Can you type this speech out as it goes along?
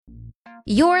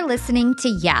You're listening to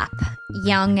YAP,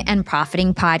 Young and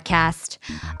Profiting Podcast,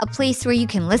 a place where you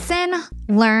can listen,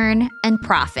 learn, and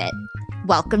profit.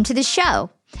 Welcome to the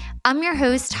show. I'm your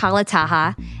host, Hala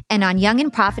Taha, and on Young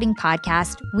and Profiting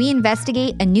Podcast, we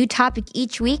investigate a new topic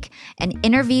each week and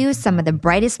interview some of the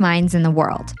brightest minds in the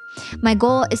world. My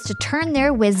goal is to turn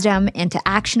their wisdom into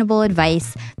actionable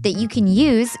advice that you can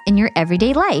use in your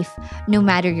everyday life, no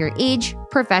matter your age,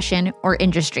 profession, or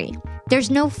industry. There's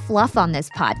no fluff on this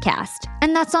podcast,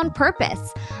 and that's on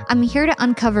purpose. I'm here to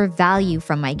uncover value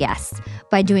from my guests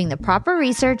by doing the proper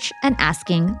research and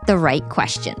asking the right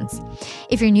questions.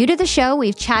 If you're new to the show,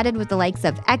 we've chatted with the likes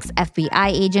of ex-FBI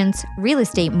agents, real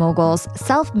estate moguls,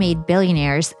 self-made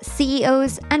billionaires,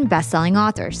 CEOs, and best-selling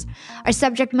authors. Our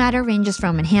subject matter ranges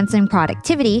from enhancing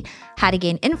productivity, how to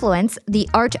gain influence, the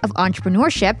art of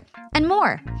entrepreneurship, and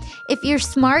more. If you're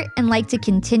smart and like to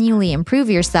continually improve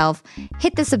yourself,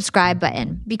 hit the subscribe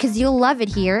button because you'll love it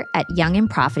here at Young and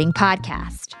Profiting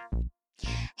Podcast.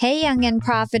 Hey, Young and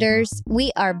Profiters.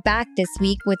 We are back this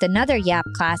week with another YAP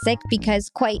classic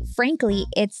because, quite frankly,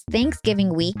 it's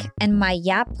Thanksgiving week and my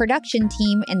YAP production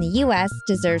team in the US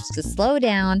deserves to slow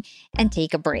down and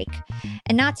take a break.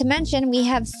 And not to mention, we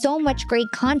have so much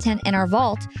great content in our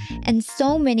vault and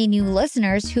so many new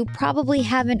listeners who probably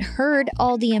haven't heard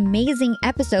all the amazing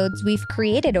episodes we've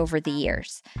created over the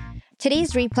years.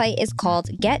 Today's replay is called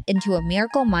Get Into a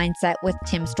Miracle Mindset with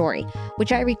Tim Storey,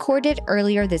 which I recorded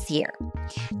earlier this year.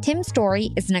 Tim Storey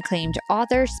is an acclaimed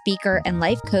author, speaker, and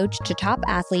life coach to top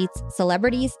athletes,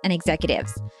 celebrities, and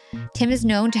executives. Tim is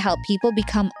known to help people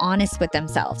become honest with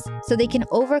themselves so they can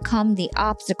overcome the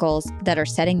obstacles that are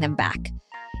setting them back.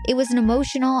 It was an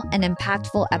emotional and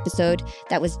impactful episode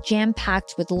that was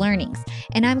jam-packed with learnings,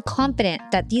 and I'm confident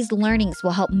that these learnings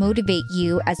will help motivate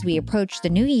you as we approach the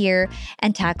new year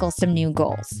and tackle some new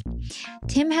goals.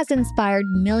 Tim has inspired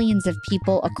millions of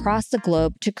people across the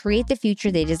globe to create the future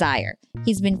they desire.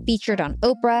 He's been featured on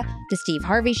Oprah, The Steve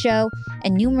Harvey Show,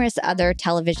 and numerous other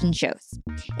television shows.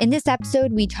 In this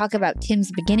episode, we talk about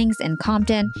Tim's beginnings in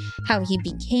Compton, how he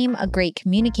became a great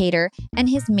communicator, and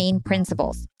his main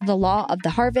principles, the law of the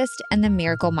harvest and the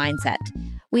miracle mindset.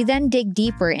 We then dig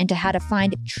deeper into how to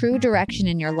find true direction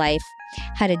in your life,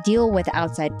 how to deal with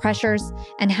outside pressures,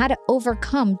 and how to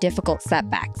overcome difficult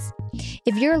setbacks.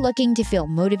 If you're looking to feel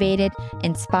motivated,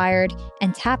 inspired,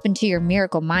 and tap into your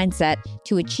miracle mindset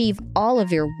to achieve all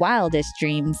of your wildest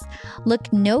dreams,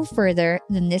 look no further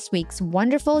than this week's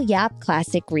wonderful YAP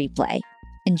Classic replay.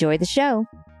 Enjoy the show.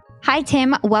 Hi,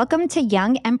 Tim. Welcome to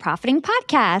Young and Profiting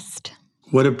Podcast.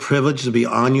 What a privilege to be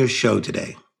on your show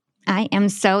today. I am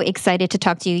so excited to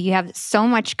talk to you. You have so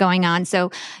much going on.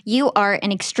 So you are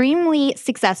an extremely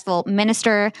successful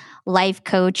minister, life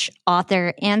coach,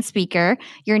 author, and speaker.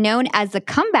 You're known as the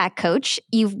comeback coach.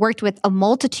 You've worked with a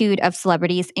multitude of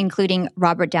celebrities, including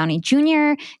Robert Downey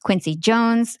Jr., Quincy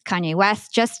Jones, Kanye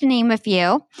West, just to name a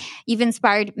few. You've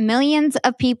inspired millions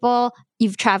of people.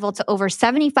 You've traveled to over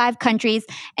 75 countries,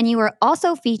 and you were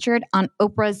also featured on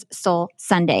Oprah's Soul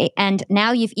Sunday. And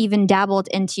now you've even dabbled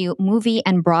into movie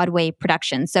and Broadway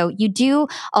production. So you do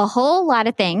a whole lot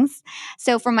of things.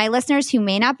 So for my listeners who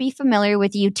may not be familiar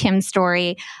with you, Tim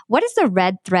Storey, what is the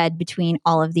red thread between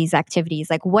all of these activities?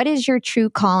 Like, what is your true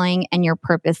calling and your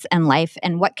purpose in life,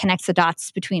 and what connects the dots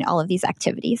between all of these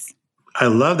activities? I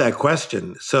love that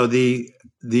question. So the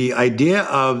idea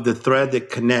of the thread that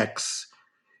connects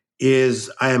is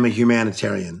I am a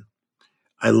humanitarian.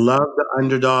 I love the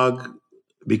underdog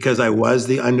because I was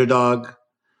the underdog.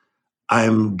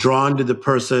 I'm drawn to the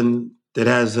person that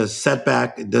has a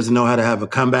setback and doesn't know how to have a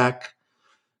comeback.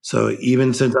 So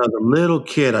even since I was a little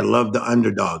kid, I love the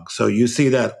underdog. So you see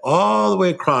that all the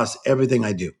way across everything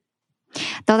I do.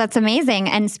 Though that's amazing.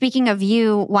 And speaking of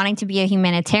you wanting to be a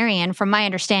humanitarian, from my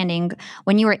understanding,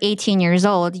 when you were 18 years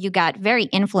old, you got very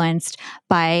influenced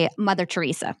by Mother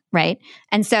Teresa, right?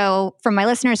 And so for my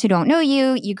listeners who don't know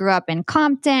you, you grew up in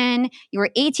Compton, you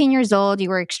were 18 years old, you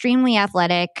were extremely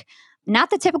athletic.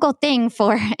 Not the typical thing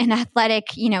for an athletic,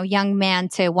 young man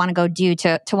to want to go do,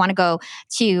 to want to go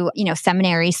to,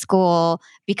 seminary school,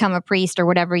 become a priest or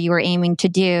whatever you were aiming to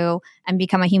do and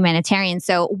become a humanitarian.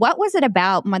 So what was it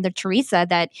about Mother Teresa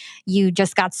that you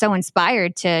just got so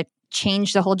inspired to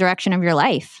change the whole direction of your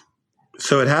life?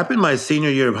 So it happened my senior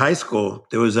year of high school.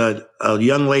 There was a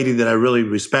young lady that I really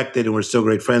respected, and we're still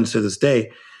great friends to this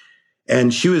day.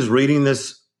 And she was reading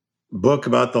this book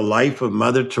about the life of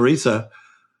Mother Teresa.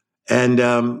 And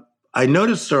I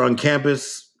noticed her on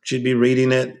campus. She'd be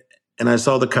reading it, and I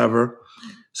saw the cover.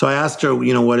 So I asked her,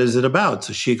 what is it about?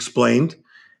 So she explained,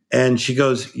 and she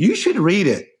goes, you should read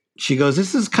it. She goes,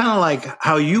 this is kind of like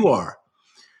how you are.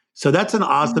 So that's an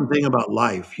awesome thing about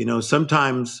life.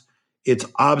 Sometimes it's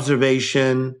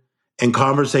observation and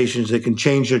conversations that can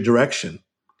change your direction.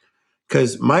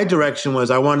 Because my direction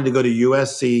was I wanted to go to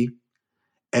USC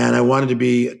and I wanted to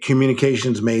be a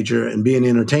communications major and be in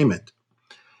entertainment.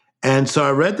 And so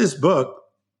I read this book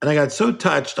and I got so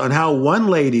touched on how one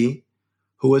lady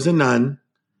who was a nun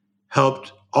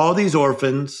helped all these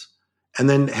orphans and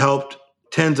then helped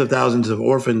tens of thousands of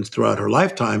orphans throughout her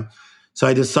lifetime. So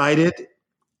I decided,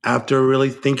 after really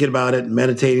thinking about it,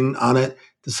 meditating on it,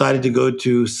 decided to go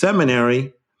to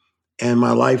seminary, and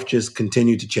my life just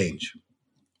continued to change.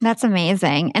 That's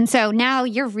amazing. And so now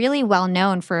you're really well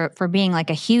known for being like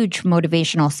a huge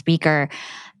motivational speaker.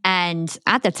 And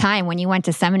at the time when you went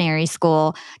to seminary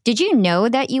school, did you know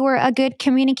that you were a good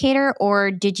communicator, or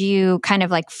did you kind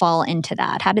of like fall into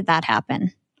that? How did that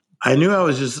happen? I knew I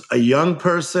was just a young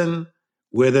person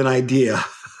with an idea.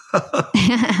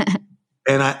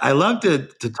 And I love to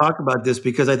talk about this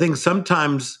because I think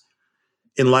sometimes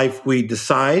in life we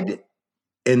decide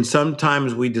and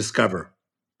sometimes we discover.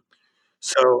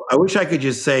 So I wish I could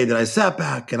just say that I sat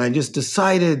back and I just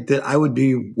decided that I would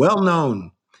be well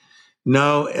known.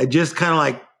 No, I just kind of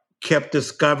like kept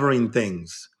discovering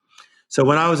things. So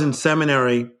when I was in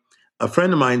seminary, a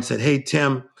friend of mine said, "Hey,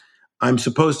 Tim, I'm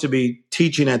supposed to be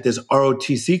teaching at this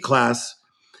ROTC class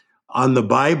on the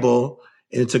Bible,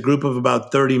 and it's a group of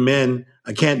about 30 men.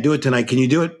 I can't do it tonight. Can you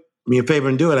do it? Me a favor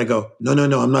and do it?" I go, No,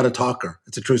 I'm not a talker.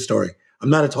 It's a true story. I'm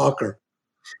not a talker.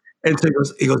 And so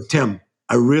he goes, "Tim,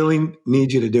 I really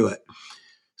need you to do it."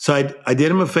 So I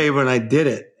did him a favor and I did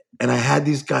it. And I had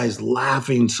these guys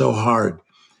laughing so hard.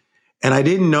 And I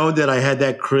didn't know that I had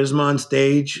that charisma on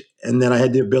stage and that I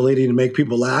had the ability to make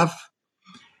people laugh.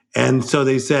 And so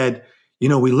they said, "We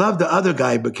love the other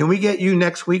guy, but can we get you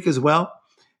next week as well?"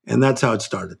 And that's how it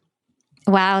started.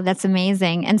 Wow, that's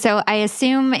amazing. And so I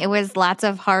assume it was lots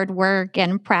of hard work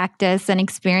and practice and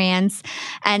experience.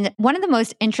 And one of the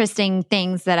most interesting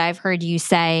things that I've heard you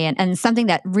say, and something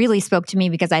that really spoke to me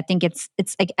because I think it's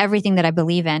like everything that I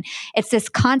believe in, it's this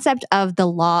concept of the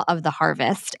law of the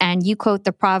harvest. And you quote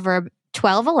the proverb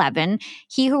 12:11,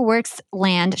 "He who works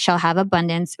land shall have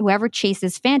abundance. Whoever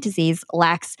chases fantasies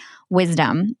lacks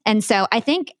wisdom." And so I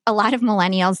think a lot of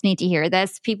millennials need to hear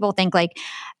this. People think like,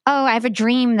 oh, I have a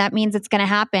dream, that means it's going to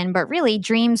happen. But really,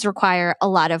 dreams require a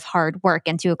lot of hard work.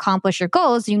 And to accomplish your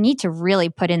goals, you need to really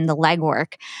put in the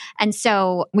legwork. And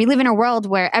so we live in a world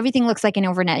where everything looks like an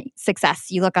overnight success.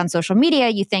 You look on social media,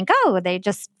 you think, oh, they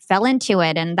just fell into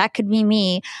it, and that could be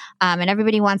me. And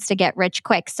everybody wants to get rich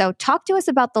quick. So talk to us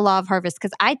about the law of harvest,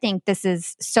 because I think this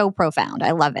is so profound.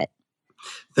 I love it.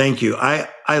 Thank you.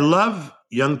 I love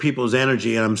young people's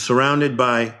energy, and I'm surrounded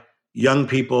by young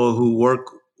people who work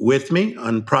with me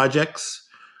on projects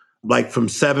like from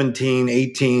 17,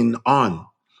 18 on,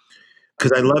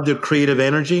 because I love their creative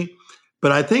energy.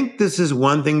 But I think this is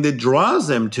one thing that draws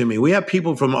them to me. We have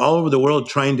people from all over the world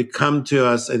trying to come to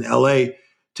us in LA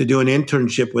to do an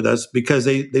internship with us because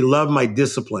they love my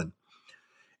discipline.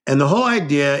 And the whole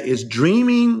idea is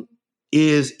dreaming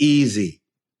is easy,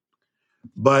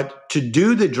 but to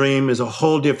do the dream is a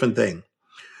whole different thing.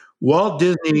 Walt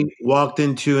Disney walked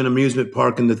into an amusement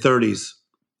park in the 30s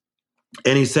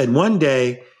and he said, "One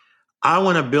day, I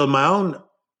want to build my own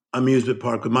amusement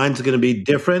park, but mine's going to be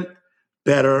different,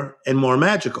 better, and more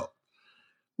magical."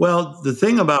 Well, the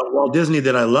thing about Walt Disney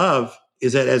that I love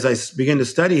is that as I began to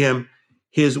study him,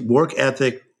 his work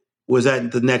ethic was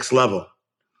at the next level.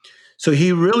 So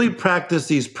he really practiced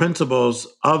these principles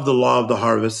of the law of the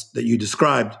harvest that you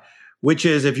described, which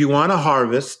is if you want to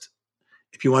harvest,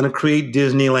 if you want to create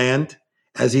Disneyland,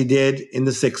 as he did in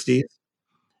the 60s,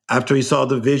 after he saw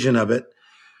the vision of it,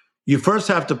 you first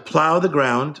have to plow the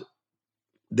ground,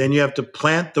 then you have to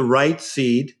plant the right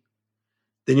seed,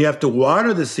 then you have to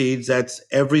water the seeds. That's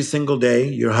every single day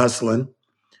you're hustling.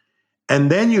 And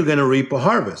then you're going to reap a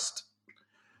harvest.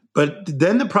 But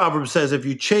then the proverb says if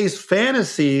you chase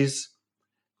fantasies,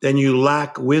 then you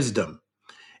lack wisdom.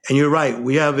 And you're right.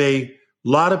 We have a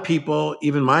lot of people,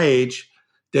 even my age,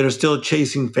 that are still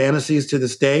chasing fantasies to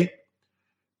this day.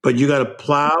 But you got to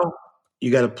plow,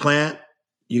 you got to plant,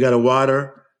 you got to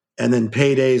water, and then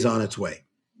payday's on its way.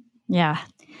 Yeah.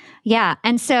 Yeah.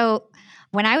 And so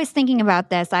when I was thinking about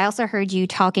this, I also heard you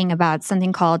talking about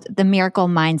something called the miracle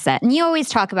mindset. And you always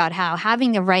talk about how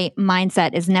having the right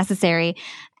mindset is necessary.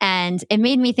 And it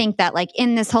made me think that, like,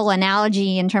 in this whole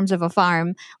analogy in terms of a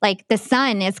farm, like the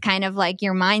sun is kind of like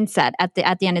your mindset at the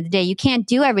end of the day. You can't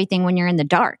do everything when you're in the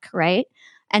dark, right?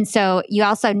 And so you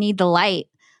also need the light.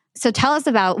 So tell us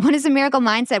about, what is a miracle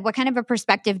mindset? What kind of a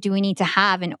perspective do we need to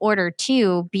have in order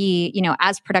to be,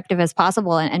 as productive as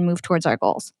possible and move towards our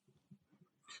goals?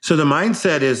 So the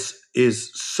mindset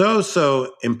is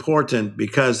so important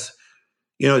because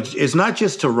it's not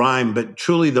just to rhyme, but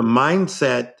truly the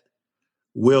mindset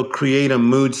will create a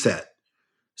mood set.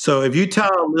 So if you tell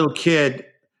a little kid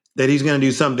that he's going to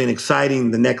do something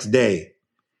exciting the next day,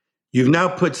 you've now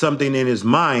put something in his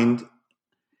mind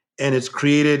and it's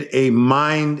created a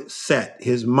mindset.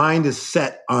 His mind is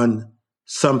set on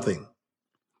something.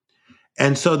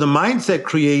 And so the mindset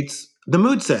creates the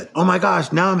mood set. Oh my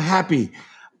gosh, now I'm happy.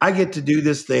 I get to do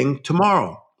this thing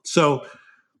tomorrow. So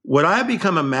what I've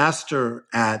become a master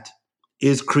at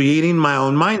is creating my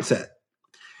own mindset.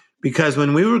 Because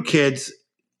when we were kids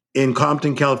in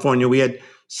Compton, California, we had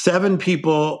 7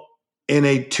 people in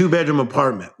a 2-bedroom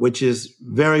apartment, which is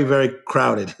very, very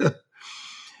crowded.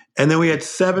 And then we had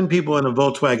 7 people in a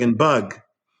Volkswagen Bug,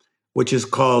 which is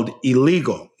called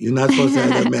illegal. You're not supposed to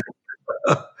have that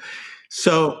many.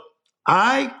 So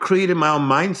I created my own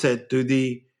mindset through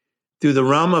the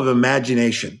realm of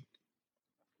imagination.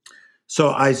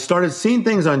 So I started seeing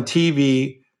things on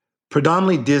TV,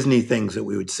 predominantly Disney things that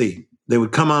we would see. They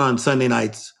would come on Sunday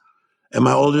nights, and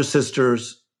my older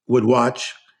sisters would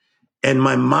watch, and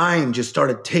my mind just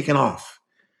started taking off.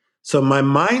 So my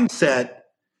mindset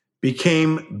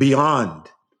became beyond.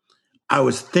 I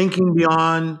was thinking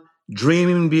beyond,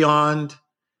 dreaming beyond.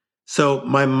 So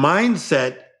my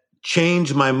mindset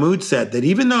changed my mood set, that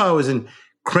even though I was in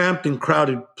cramped and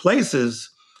crowded places,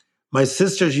 my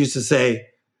sisters used to say,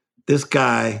 this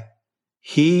guy,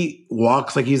 he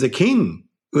walks like he's a king.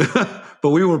 But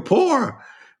we were poor,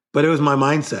 but it was my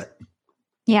mindset.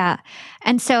 Yeah.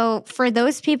 And so for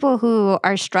those people who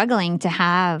are struggling to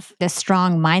have this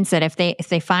strong mindset, if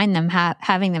they find them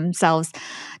having themselves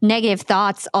negative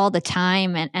thoughts all the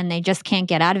time and they just can't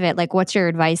get out of it, like what's your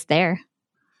advice there?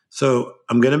 So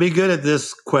I'm going to be good at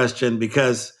this question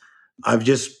because I've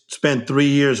just spent 3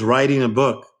 years writing a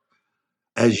book,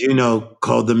 as you know,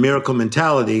 called The Miracle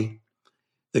Mentality,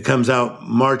 that comes out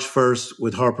March 1st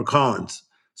with HarperCollins.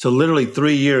 So literally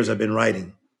 3 years I've been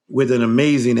writing with an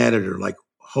amazing editor. Like,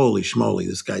 holy schmoly,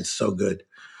 this guy's so good.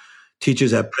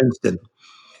 Teaches at Princeton.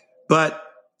 But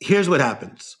here's what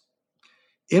happens.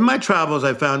 In my travels,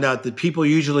 I found out that people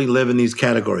usually live in these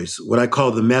categories, what I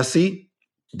call the messy,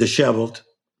 disheveled,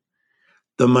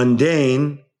 the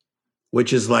mundane,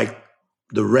 which is like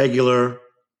the regular,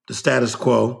 the status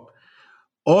quo,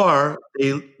 or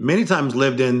they many times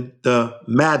lived in the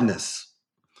madness.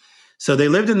 So they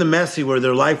lived in the messy where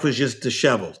their life was just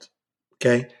disheveled,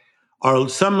 okay? Or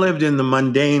some lived in the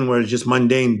mundane where it's just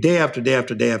mundane day after day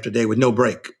after day after day with no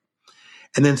break.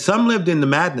 And then some lived in the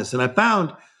madness. And I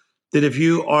found that if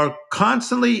you are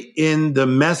constantly in the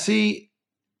messy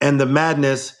and the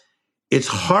madness, it's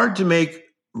hard to make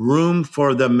room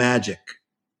for the magic.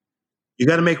 You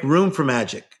got to make room for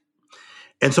magic.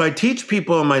 And so I teach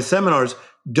people in my seminars,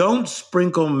 don't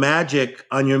sprinkle magic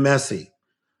on your messy.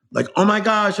 Like, oh my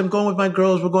gosh, I'm going with my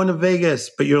girls, we're going to Vegas.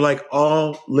 But you're like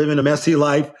all living a messy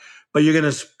life, but you're going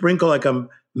to sprinkle like a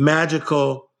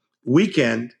magical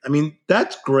weekend. I mean,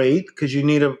 that's great because you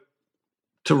need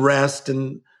to rest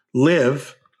and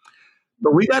live.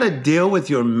 But we got to deal with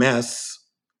your mess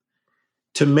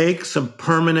to make some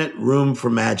permanent room for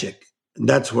magic. And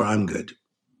that's where I'm good.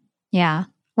 Yeah.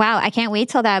 Wow. I can't wait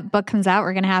till that book comes out.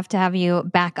 We're going to have you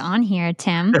back on here,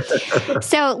 Tim.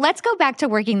 So let's go back to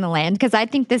working the land because I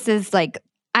think this is like,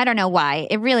 I don't know why.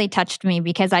 It really touched me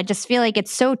because I just feel like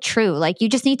it's so true. Like you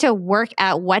just need to work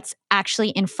at what's actually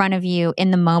in front of you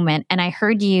in the moment. And I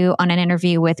heard you on an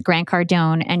interview with Grant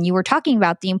Cardone and you were talking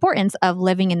about the importance of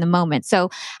living in the moment. So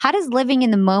how does living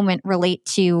in the moment relate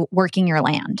to working your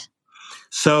land?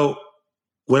 So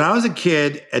when I was a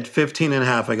kid at 15 and a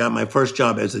half, I got my first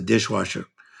job as a dishwasher.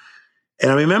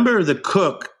 And I remember the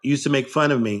cook used to make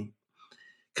fun of me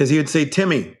because he would say,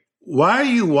 Timmy, why are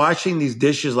you washing these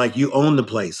dishes like you own the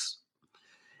place?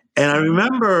 And I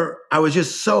remember I was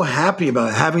just so happy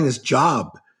about having this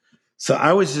job. So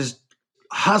I was just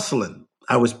hustling.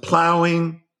 I was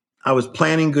plowing. I was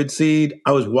planting good seed.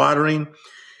 I was watering.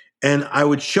 And I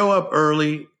would show up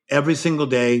early every single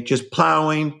day, just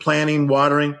plowing, planting,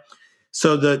 watering.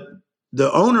 So the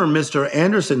owner, Mr.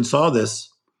 Anderson, saw this.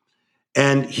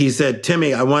 And he said,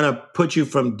 Timmy, I want to put you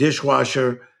from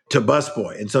dishwasher to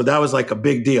busboy. And so that was like a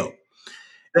big deal.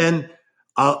 Then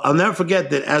I'll never forget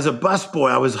that as a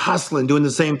busboy, I was hustling, doing the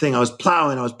same thing. I was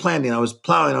plowing, I was planting, I was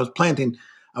plowing, I was planting,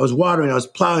 I was watering, I was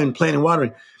plowing, planting,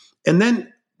 watering. And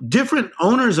then different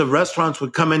owners of restaurants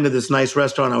would come into this nice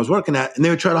restaurant I was working at, and they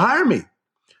would try to hire me.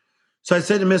 So I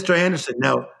said to Mr. Anderson,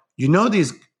 now, you know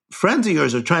these friends of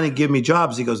yours are trying to give me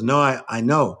jobs. He goes, no, I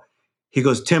know. He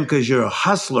goes, Tim, because you're a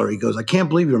hustler. He goes, I can't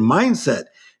believe your mindset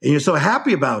and you're so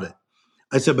happy about it.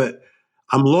 I said, but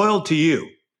I'm loyal to you.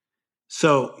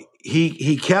 So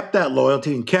he kept that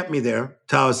loyalty and kept me there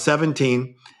till I was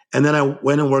 17. And then I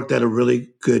went and worked at a really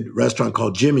good restaurant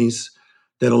called Jimmy's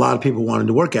that a lot of people wanted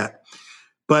to work at.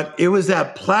 But it was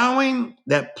that plowing,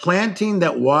 that planting,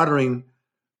 that watering,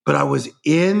 but I was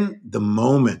in the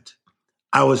moment.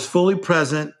 I was fully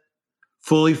present,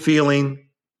 fully feeling,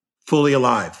 fully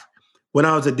alive. When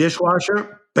I was a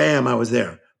dishwasher, bam, I was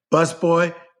there.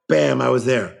 Busboy, bam, I was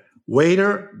there.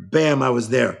 Waiter, bam, I was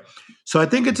there. So I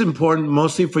think it's important,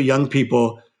 mostly for young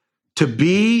people, to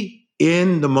be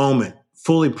in the moment,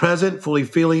 fully present, fully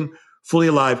feeling, fully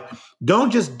alive.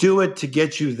 Don't just do it to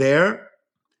get you there.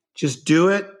 Just do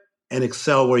it and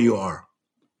excel where you are.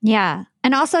 Yeah.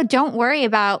 And also don't worry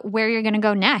about where you're going to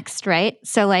go next, right?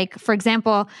 So like, for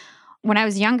example, when I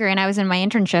was younger and I was in my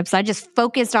internships, I just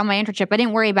focused on my internship. I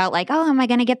didn't worry about like, oh, am I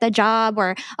going to get the job?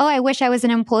 Or, oh, I wish I was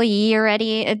an employee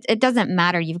already. It doesn't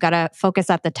matter. You've got to focus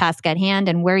at the task at hand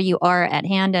and where you are at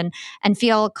hand and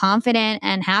feel confident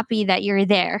and happy that you're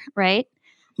there, right?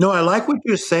 No, I like what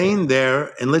you're saying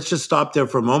there. And let's just stop there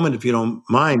for a moment, if you don't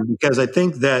mind, because I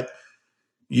think that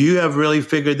you have really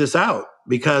figured this out.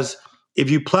 Because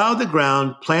if you plow the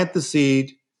ground, plant the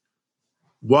seed,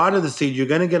 water the seed, you're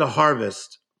going to get a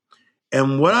harvest.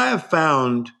 And what I have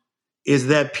found is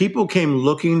that people came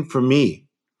looking for me.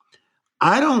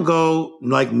 I don't go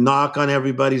like knock on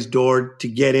everybody's door to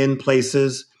get in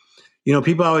places. You know,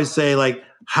 people always say, like,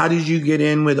 how did you get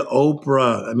in with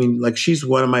Oprah? I mean, like, she's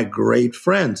one of my great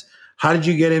friends. How did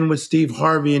you get in with Steve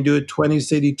Harvey and do a 20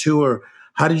 city tour?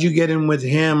 How did you get in with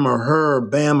him or her or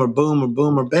bam or boom or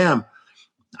boom or bam?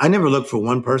 I never looked for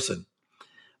one person.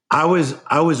 I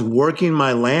was working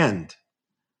my land.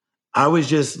 I was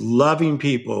just loving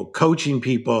people, coaching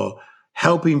people,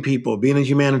 helping people, being a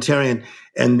humanitarian.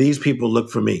 And these people look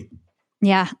for me.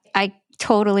 Yeah, I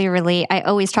totally relate. I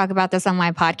always talk about this on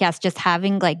my podcast, just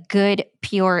having like good,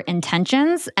 pure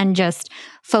intentions and just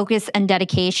focus and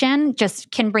dedication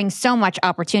just can bring so much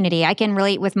opportunity. I can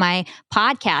relate with my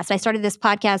podcast. I started this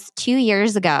podcast 2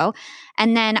 years ago,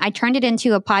 and then I turned it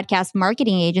into a podcast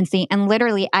marketing agency. And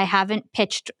literally, I haven't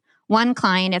pitched one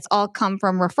client. It's all come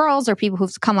from referrals or people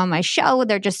who've come on my show.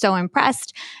 They're just so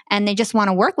impressed and they just want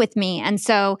to work with me. And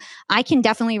so I can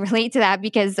definitely relate to that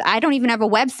because I don't even have a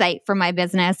website for my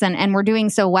business and we're doing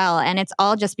so well. And it's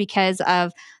all just because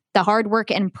of the hard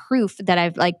work and proof that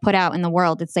I've like put out in the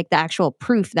world. It's like the actual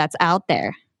proof that's out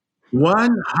there.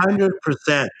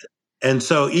 100%. And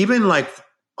so even like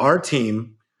our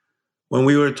team, when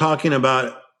we were talking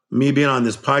about me being on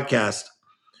this podcast,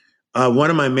 one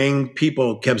of my main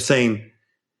people kept saying,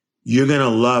 you're going to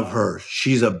love her.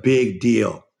 She's a big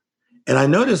deal. And I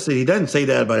noticed that he doesn't say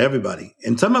that about everybody.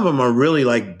 And some of them are really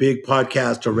like big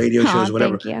podcasts or radio shows, Aw,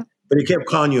 whatever. thank you. But he kept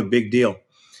calling you a big deal.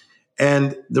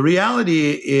 And the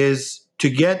reality is to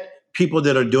get people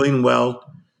that are doing well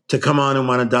to come on and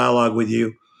want to dialogue with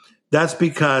you, that's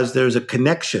because there's a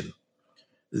connection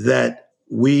that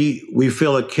we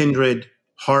feel a kindred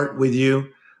heart with you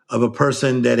of a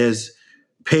person that has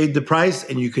paid the price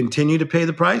and you continue to pay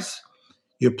the price.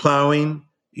 You're plowing,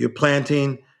 you're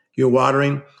planting, you're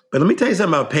watering. But let me tell you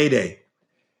something about payday.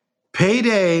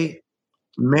 Payday,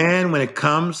 man, when it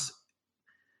comes,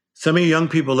 some of you young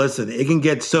people listen, it can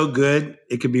get so good,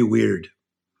 it can be weird.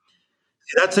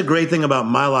 That's a great thing about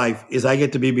my life is I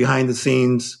get to be behind the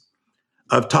scenes.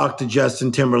 I've talked to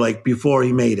Justin Timberlake before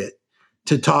he made it,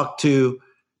 to talk to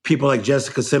people like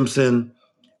Jessica Simpson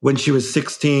when she was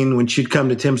 16, when she'd come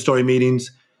to Tim Story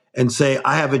meetings and say,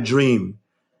 I have a dream.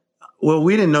 Well,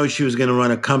 we didn't know she was going to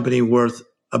run a company worth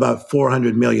about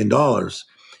 $400 million.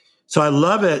 So I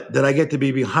love it that I get to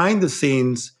be behind the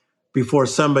scenes before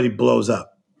somebody blows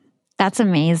up. That's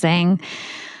amazing.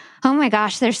 Oh my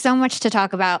gosh, there's so much to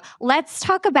talk about. Let's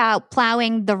talk about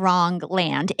plowing the wrong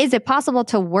land. Is it possible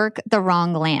to work the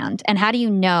wrong land? And how do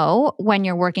you know when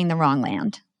you're working the wrong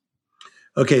land?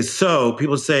 Okay, so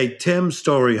people say, Tim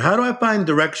Story, how do I find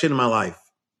direction in my life?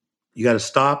 You got to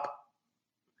stop.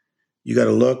 You got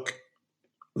to look.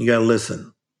 You got to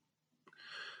listen.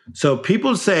 So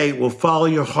people say, well, follow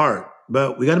your heart,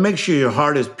 but we got to make sure your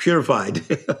heart is purified.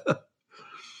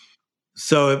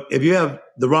 So if you have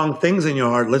the wrong things in your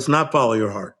heart, let's not follow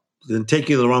your heart. Then take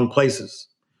you to the wrong places.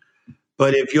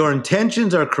 But if your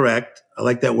intentions are correct, I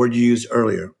like that word you used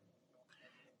earlier,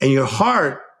 and your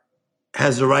heart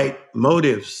has the right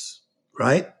motives,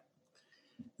 right?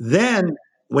 Then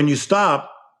when you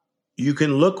stop, you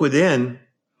can look within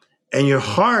and your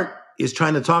heart is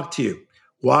trying to talk to you.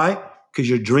 Why? Because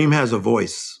your dream has a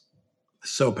voice.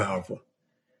 So powerful.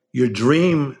 Your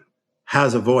dream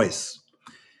has a voice.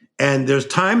 And there's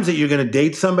times that you're going to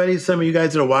date somebody, some of you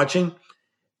guys that are watching,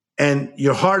 and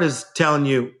your heart is telling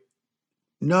you,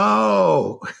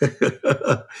 No,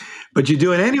 but you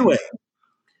do it anyway.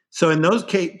 So in those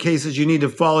cases, you need to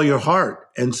follow your heart.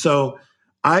 And so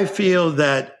I feel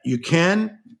that you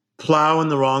can plow in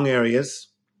the wrong areas.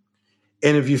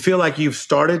 And if you feel like you've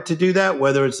started to do that,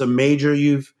 whether it's a major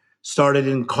you've started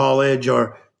in college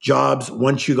or jobs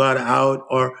once you got out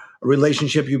or a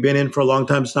relationship you've been in for a long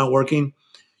time, it's not working,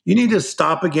 you need to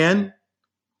stop again,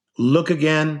 look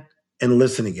again, and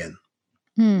listen again.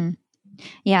 Hmm.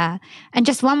 Yeah. And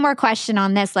just one more question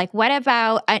on this. Like, what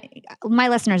about my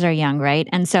listeners are young, right?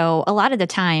 And so a lot of the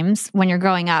times when you're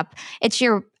growing up, it's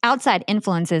your outside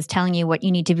influences telling you what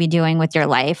you need to be doing with your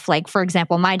life. Like, for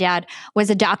example, my dad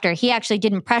was a doctor. He actually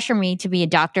didn't pressure me to be a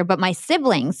doctor, but my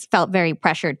siblings felt very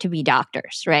pressured to be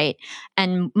doctors, right?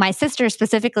 And my sister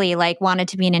specifically, like, wanted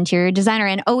to be an interior designer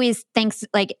and always thinks,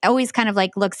 like, always kind of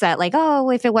like looks at, like,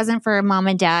 oh, if it wasn't for mom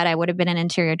and dad, I would have been an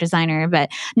interior designer. But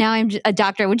now I'm a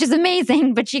doctor, which is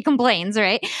amazing, but she complains,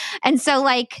 right? And so,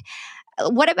 like,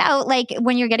 what about like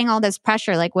when you're getting all this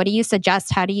pressure? Like, what do you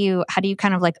suggest? How do you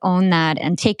kind of like own that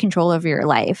and take control of your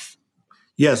life?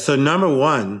 Yeah. So number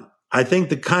one, I think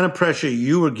the kind of pressure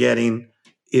you were getting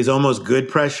is almost good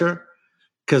pressure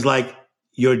because like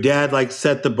your dad like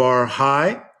set the bar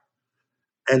high.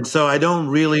 And so I don't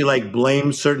really like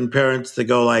blame certain parents to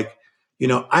go like,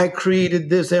 I created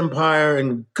this empire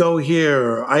and go here,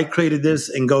 or I created this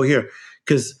and go here.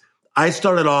 Because I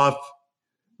started off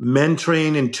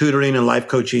mentoring and tutoring and life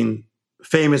coaching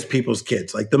famous people's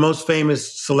kids, like the most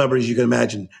famous celebrities you can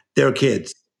imagine, their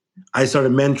kids. I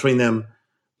started mentoring them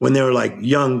when they were like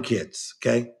young kids.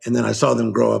 Okay. And then I saw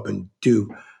them grow up and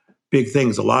do big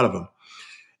things, a lot of them.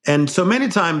 And so many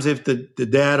times, if the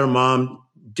dad or mom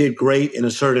did great in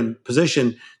a certain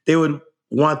position, they would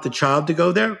want the child to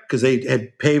go there because they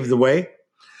had paved the way.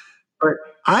 But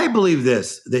I believe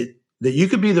this that you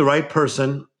could be the right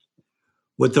person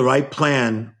with the right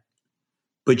plan,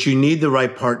 but you need the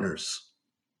right partners.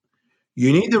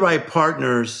 You need the right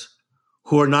partners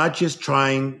who are not just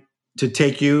trying to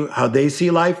take you how they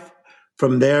see life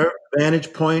from their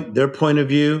vantage point, their point of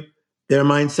view, their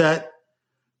mindset,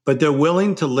 but they're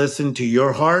willing to listen to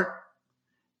your heart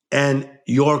and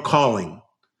your calling.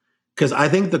 Because I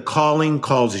think the calling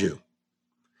calls you.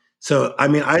 So, I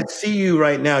mean, I see you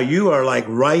right now. You are like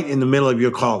right in the middle of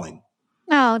your calling.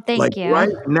 Oh, Like thank you. right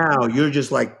now, you're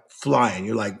just like flying.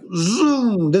 You're like,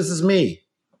 zoom, this is me.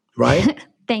 Right.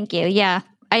 Thank you. Yeah.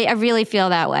 I really feel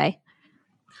that way.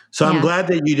 So I'm Yeah. glad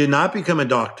that you did not become a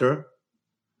doctor.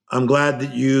 I'm glad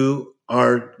that you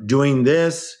are doing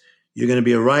this. You're going to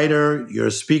be a writer, you're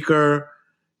a speaker,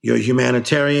 you're a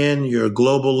humanitarian, you're a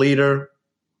global leader.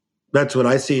 That's what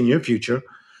I see in your future.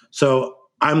 So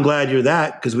I'm glad you're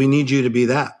that because we need you to be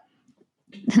that.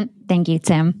 Thank you,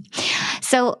 Tim.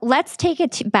 So let's take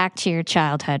it back to your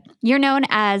childhood. You're known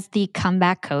as the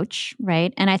comeback coach,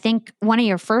 right? And I think one of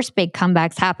your first big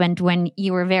comebacks happened when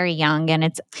you were very young.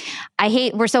 And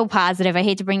we're so positive. I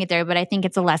hate to bring it there, but I think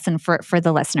it's a lesson for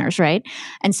the listeners, right?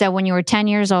 And so when you were 10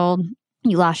 years old,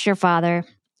 you lost your father,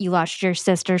 you lost your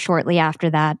sister shortly after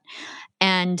that.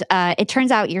 And it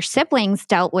turns out your siblings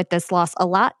dealt with this loss a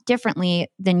lot differently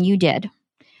than you did.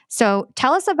 So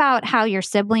tell us about how your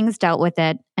siblings dealt with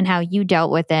it and how you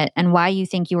dealt with it and why you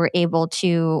think you were able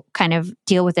to kind of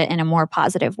deal with it in a more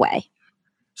positive way.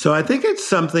 So I think it's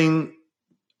something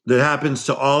that happens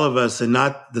to all of us and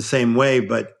not the same way,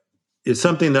 but it's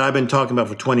something that I've been talking about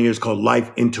for 20 years called life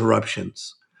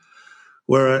interruptions,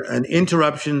 where an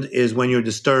interruption is when you're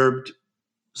disturbed,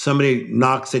 somebody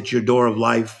knocks at your door of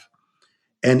life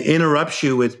and interrupts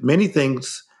you with many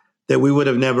things that we would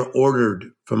have never ordered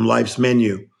from life's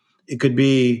menu. It could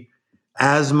be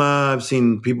asthma. I've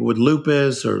seen people with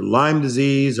lupus or Lyme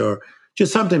disease or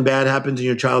just something bad happens in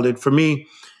your childhood. For me,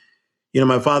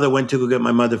 my father went to go get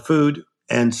my mother food.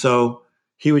 And so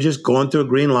he was just going through a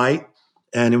green light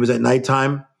and it was at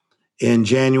nighttime in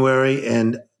January.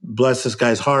 And bless this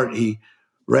guy's heart, he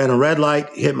ran a red light,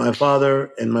 hit my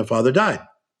father, and my father died.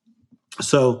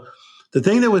 So the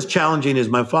thing that was challenging is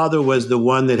my father was the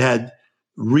one that had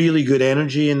really good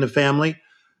energy in the family.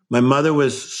 My mother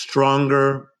was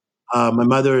stronger. My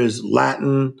mother is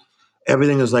Latin.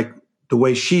 Everything is like the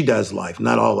way she does life.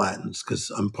 Not all Latins, because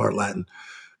I'm part Latin,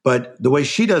 but the way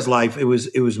she does life, it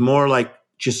was more like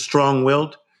just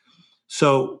strong-willed.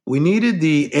 So we needed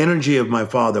the energy of my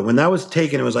father. When that was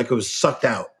taken, it was like it was sucked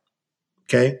out.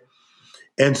 Okay,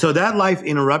 and so that life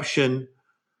interruption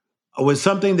was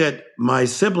something that my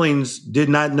siblings did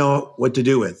not know what to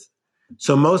do with.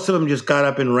 So most of them just got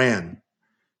up and ran.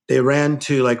 They ran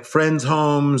to like friends'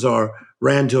 homes or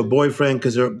ran to a boyfriend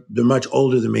because they're much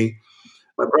older than me.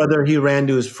 My brother, he ran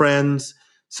to his friends.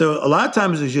 So a lot of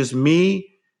times it was just me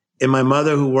and my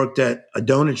mother, who worked at a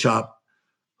donut shop,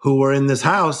 who were in this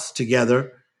house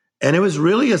together. And it was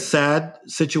really a sad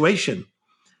situation.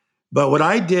 But what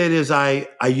I did is I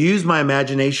used my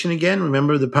imagination again.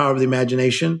 Remember the power of the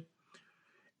imagination?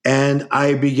 And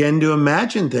I began to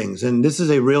imagine things. And this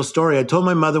is a real story. I told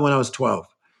my mother when I was 12,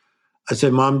 I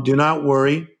said, Mom, do not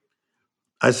worry.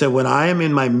 I said, when I am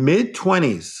in my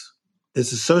mid-20s,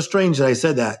 this is so strange that I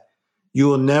said that, you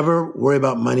will never worry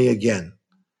about money again.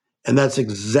 And that's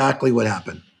exactly what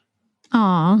happened.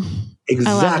 Aw,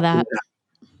 Exactly. I love that.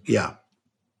 Yeah.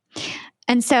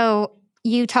 And so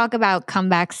you talk about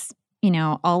comebacks,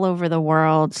 all over the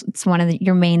world. It's one of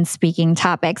your main speaking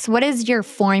topics. What is your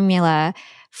formula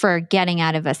for getting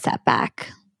out of a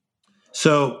setback?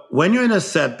 So when you're in a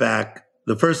setback,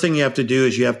 the first thing you have to do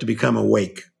is you have to become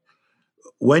awake.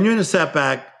 When you're in a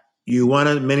setback, you want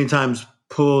to many times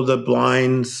pull the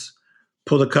blinds,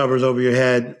 pull the covers over your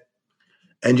head,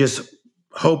 and just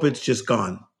hope it's just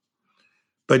gone.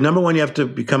 But number one, you have to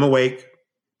become awake.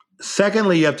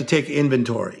 Secondly, you have to take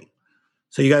inventory.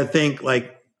 So you got to think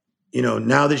like,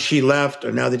 now that she left,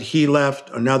 or now that he left,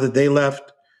 or now that they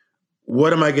left,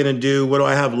 what am I going to do? What do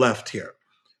I have left here?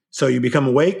 So you become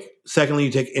awake. Secondly,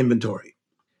 you take inventory.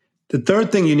 The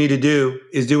third thing you need to do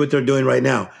is do what they're doing right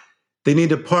now. They need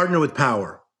to partner with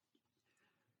power.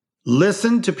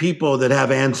 Listen to people that have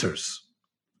answers.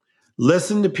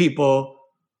 Listen to people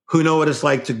who know what it's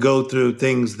like to go through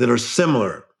things that are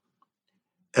similar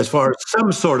as far as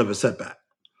some sort of a setback.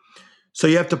 So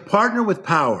you have to partner with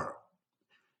power.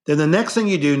 Then the next thing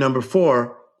you do, number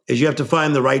 4, is you have to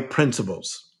find the right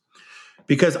principles.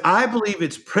 Because I believe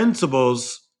it's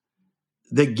principles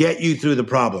that get you through the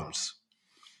problems.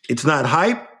 It's not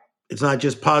hype. It's not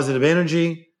just positive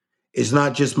energy. It's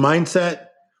not just mindset.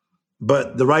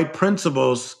 But the right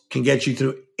principles can get you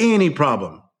through any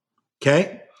problem.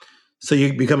 Okay? So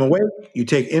you become awake, you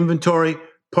take inventory,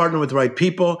 partner with the right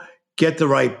people, get the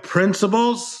right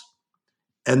principles,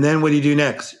 and then what do you do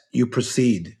next? You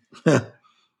proceed.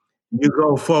 You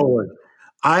go forward.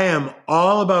 I am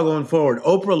all about going forward.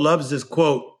 Oprah loves this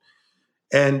quote.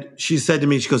 And she said to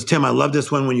me, she goes, Tim, I love this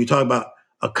one when you talk about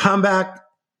a comeback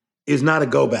is not a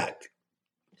go back.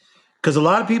 Because a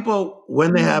lot of people,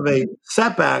 when they have a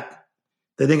setback,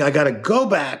 they think I got to go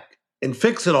back and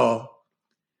fix it all.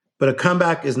 But a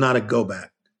comeback is not a go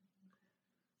back.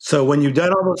 So when you've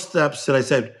done all those steps that I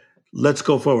said, let's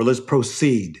go forward, let's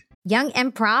proceed. Young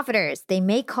and Profiters, they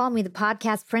may call me the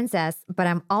podcast princess, but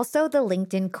I'm also the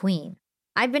LinkedIn queen.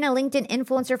 I've been a LinkedIn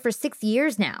influencer for 6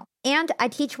 years now, and I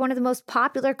teach one of the most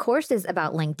popular courses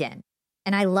about LinkedIn.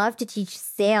 And I love to teach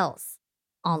sales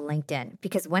on LinkedIn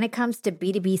because when it comes to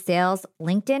B2B sales,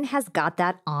 LinkedIn has got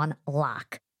that on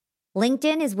lock.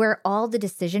 LinkedIn is where all the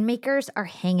decision makers are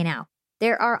hanging out.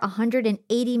 There are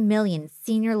 180 million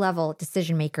senior level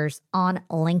decision makers on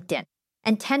LinkedIn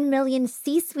and 10 million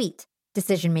C-suite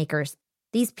decision makers.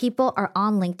 These people are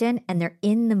on LinkedIn and they're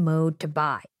in the mode to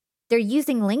buy. They're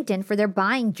using LinkedIn for their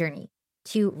buying journey,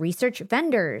 to research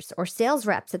vendors or sales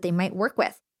reps that they might work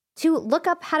with, to look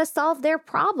up how to solve their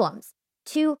problems,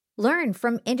 to learn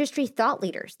from industry thought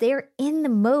leaders. They are in the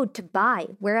mode to buy,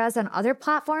 whereas on other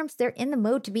platforms, they're in the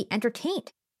mode to be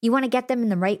entertained. You want to get them in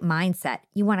the right mindset.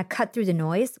 You want to cut through the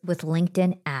noise with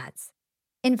LinkedIn ads.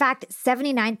 In fact,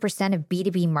 79% of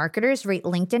B2B marketers rate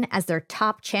LinkedIn as their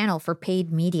top channel for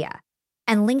paid media.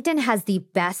 And LinkedIn has the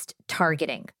best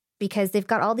targeting because they've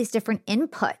got all these different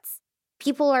inputs.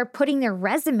 People are putting their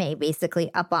resume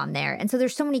basically up on there. And so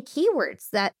there's so many keywords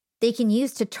that they can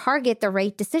use to target the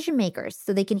right decision makers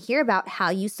so they can hear about how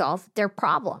you solve their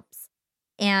problems.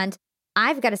 And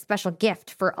I've got a special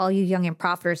gift for all you young and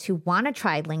profiters who want to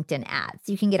try LinkedIn ads.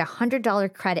 You can get a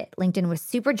 $100 credit. LinkedIn was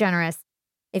super generous.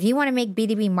 If you want to make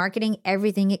B2B marketing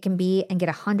everything it can be and get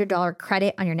a $100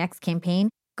 credit on your next campaign,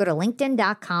 go to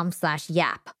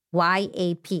linkedin.com/yap,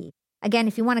 Y-A-P. Again,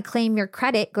 if you want to claim your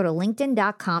credit, go to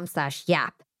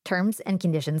linkedin.com/yap. Terms and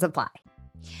conditions apply.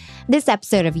 This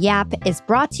episode of Yap is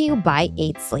brought to you by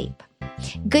 8 Sleep.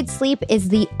 Good sleep is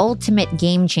the ultimate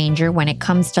game changer when it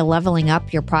comes to leveling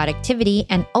up your productivity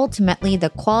and ultimately the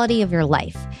quality of your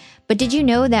life. But did you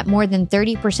know that more than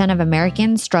 30% of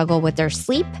Americans struggle with their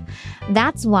sleep?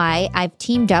 That's why I've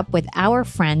teamed up with our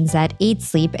friends at 8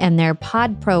 Sleep and their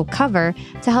Pod Pro cover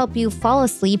to help you fall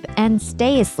asleep and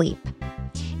stay asleep.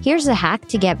 Here's a hack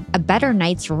to get a better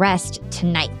night's rest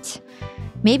tonight.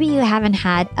 Maybe you haven't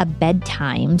had a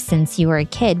bedtime since you were a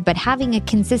kid, but having a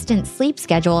consistent sleep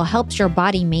schedule helps your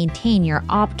body maintain your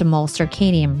optimal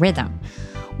circadian rhythm.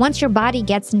 Once your body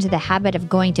gets into the habit of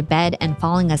going to bed and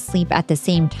falling asleep at the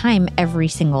same time every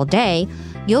single day,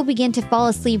 you'll begin to fall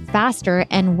asleep faster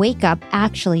and wake up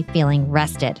actually feeling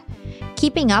rested.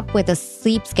 Keeping up with a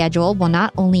sleep schedule will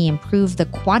not only improve the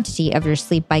quantity of your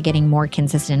sleep by getting more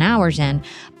consistent hours in,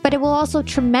 but it will also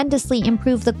tremendously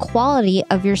improve the quality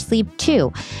of your sleep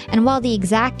too. And while the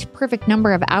exact perfect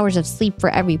number of hours of sleep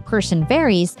for every person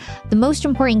varies, the most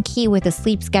important key with a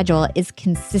sleep schedule is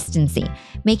consistency,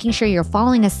 making sure you're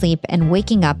falling asleep and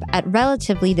waking up at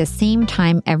relatively the same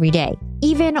time every day,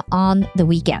 even on the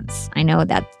weekends. I know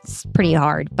that's pretty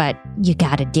hard, but you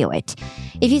gotta do it.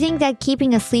 If you think that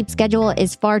keeping a sleep schedule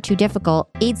is far too difficult,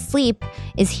 8 Sleep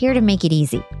is here to make it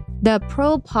easy. The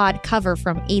Pro Pod cover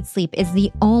from 8 Sleep is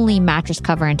the only mattress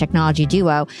cover and technology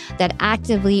duo that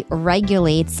actively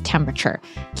regulates temperature,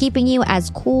 keeping you as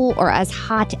cool or as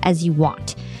hot as you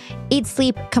want. 8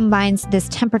 Sleep combines this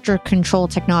temperature control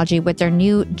technology with their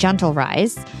new Gentle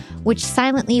Rise, which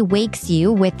silently wakes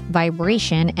you with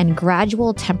vibration and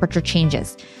gradual temperature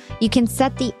changes. You can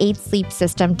set the 8 Sleep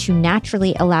system to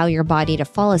naturally allow your body to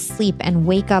fall asleep and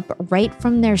wake up right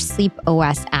from their Sleep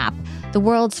OS app, the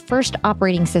world's first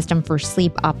operating system for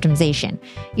sleep optimization.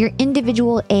 Your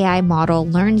individual AI model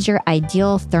learns your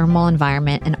ideal thermal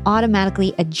environment and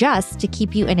automatically adjusts to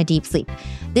keep you in a deep sleep.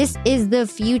 This is the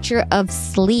future of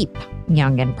sleep,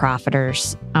 young and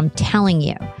profiters. I'm telling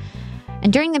you.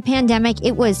 And during the pandemic,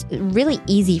 it was really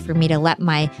easy for me to let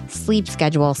my sleep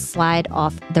schedule slide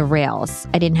off the rails.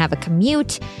 I didn't have a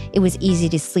commute. It was easy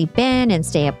to sleep in and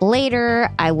stay up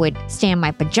later. I would stay in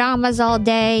my pajamas all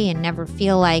day and never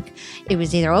feel like it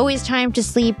was either always time to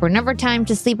sleep or never time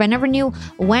to sleep. I never knew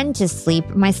when to sleep.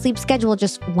 My sleep schedule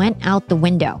just went out the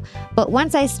window. But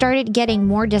once I started getting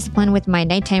more disciplined with my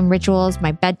nighttime rituals,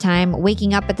 my bedtime,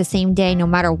 waking up at the same day no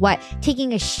matter what,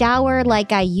 taking a shower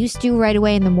like I used to right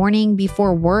away in the morning before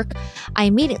work, I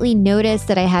immediately noticed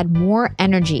that I had more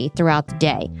energy throughout the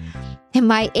day. And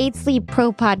my 8 Sleep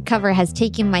Pro Pod cover has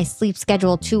taken my sleep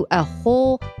schedule to a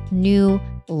whole new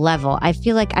level. I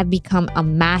feel like I've become a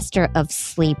master of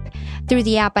sleep. Through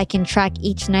the app, I can track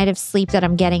each night of sleep that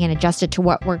I'm getting and adjust it to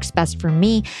what works best for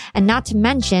me. And not to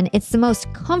mention, it's the most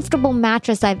comfortable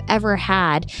mattress I've ever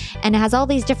had. And it has all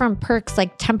these different perks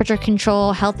like temperature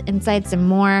control, health insights, and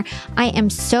more. I am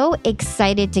so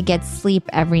excited to get sleep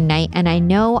every night, and I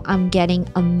know I'm getting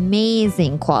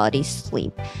amazing quality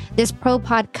sleep. This Pro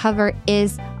Pod cover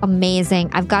is amazing.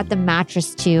 I've got the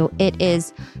mattress too. It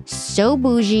is so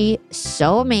bougie,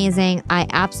 so amazing. I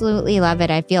absolutely love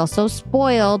it. I feel so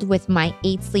spoiled with my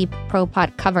 8 Sleep Pro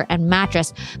Pod cover and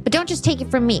mattress. But don't just take it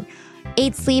from me.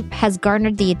 8 Sleep has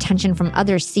garnered the attention from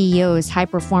other CEOs, high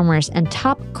performers, and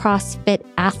top CrossFit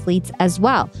athletes as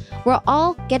well. We're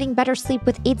all getting better sleep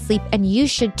with 8 Sleep, and you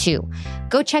should too.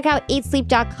 Go check out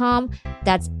 8sleep.com.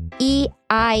 That's EIGHT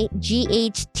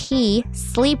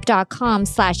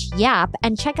sleep.com/yap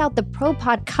and check out the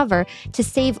ProPod cover to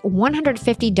save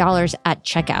 $150 at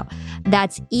checkout.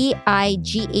 That's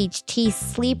EIGHT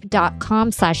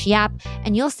sleep.com/yap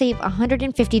and you'll save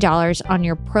 $150 on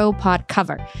your ProPod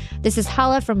cover. This is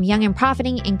Hala from Young and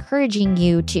Profiting, encouraging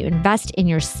you to invest in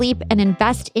your sleep and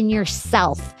invest in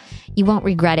yourself. You won't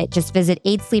regret it. Just visit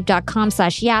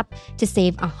 8sleep.com/yap to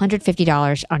save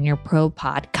 $150 on your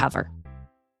ProPod cover.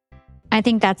 I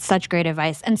think that's such great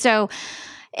advice. And so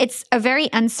it's a very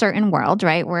uncertain world,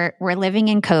 right? We're living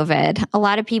in COVID. A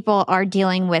lot of people are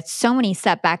dealing with so many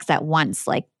setbacks at once,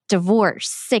 like divorce,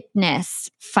 sickness,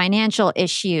 financial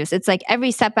issues. It's like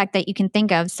every setback that you can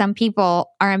think of, some people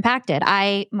are impacted.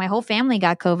 My whole family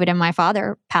got COVID and my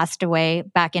father passed away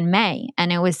back in May.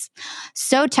 And it was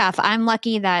so tough. I'm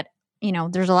lucky that,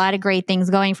 there's a lot of great things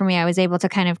going for me. I was able to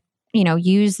kind of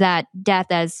use that death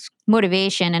as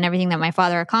motivation and everything that my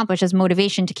father accomplished as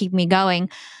motivation to keep me going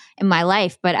in my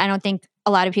life. But I don't think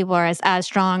a lot of people are as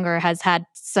strong or has had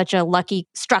such a lucky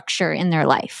structure in their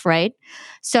life, right?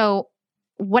 So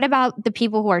what about the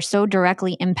people who are so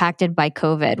directly impacted by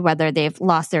COVID, whether they've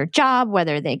lost their job,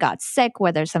 whether they got sick,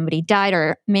 whether somebody died,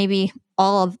 or maybe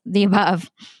all of the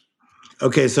above?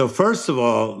 Okay, so first of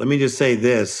all, let me just say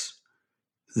this,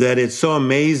 that it's so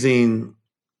amazing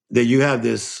that you have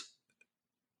this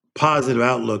positive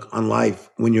outlook on life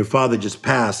when your father just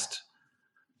passed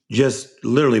just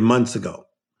literally months ago.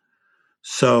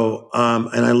 So,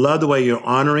 and I love the way you're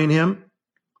honoring him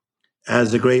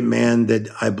as a great man that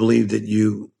I believe that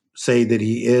you say that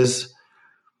he is.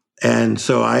 And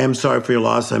so I am sorry for your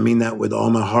loss. I mean that with all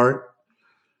my heart.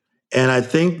 And I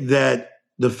think that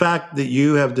the fact that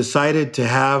you have decided to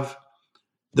have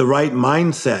the right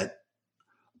mindset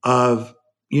of,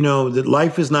 that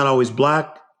life is not always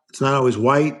black, it's not always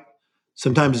white.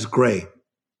 Sometimes it's gray.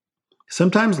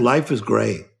 Sometimes life is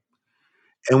gray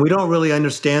and we don't really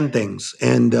understand things.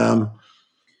 And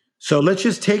so let's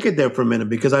just take it there for a minute,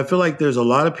 because I feel like there's a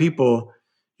lot of people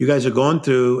you guys are going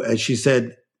through, as she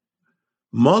said,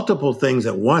 multiple things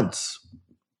at once.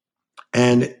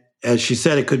 And as she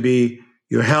said, it could be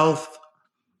your health,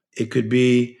 it could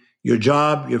be your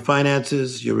job, your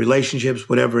finances, your relationships,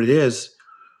 whatever it is.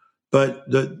 But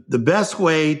the best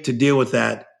way to deal with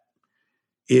that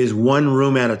is one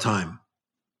room at a time.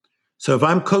 So if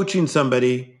I'm coaching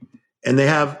somebody and they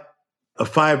have a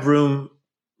 5-room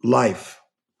life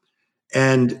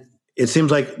and it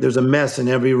seems like there's a mess in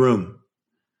every room,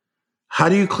 how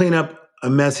do you clean up a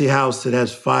messy house that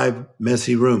has 5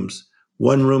 messy rooms?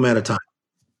 One room at a time.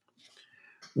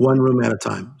 One room at a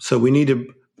time. So we need to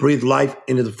breathe life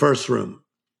into the first room,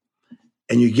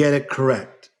 and you get it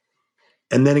correct.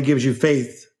 And then it gives you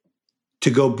faith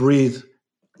to go breathe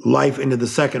life into the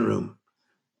second room,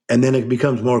 and then it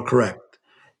becomes more correct.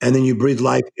 And then you breathe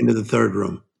life into the third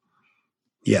room.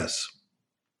 Yes.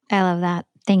 I love that.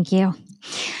 Thank you.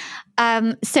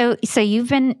 So you've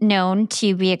been known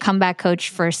to be a comeback coach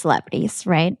for celebrities,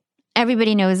 right?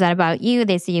 Everybody knows that about you.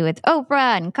 They see you with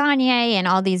Oprah and Kanye and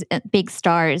all these big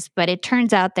stars. But it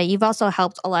turns out that you've also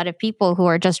helped a lot of people who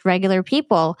are just regular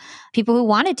people, people who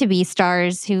wanted to be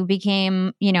stars, who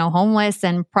became, homeless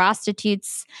and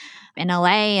prostitutes in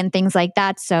LA and things like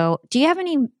that. So do you have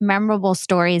any memorable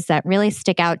stories that really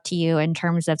stick out to you in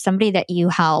terms of somebody that you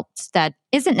helped that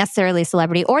isn't necessarily a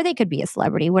celebrity, or they could be a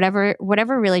celebrity, whatever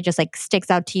really just like sticks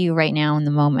out to you right now in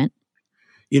the moment?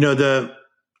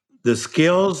 The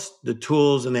skills, the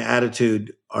tools, and the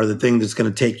attitude are the thing that's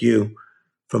going to take you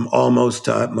from almost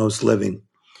to utmost living.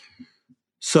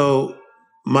 So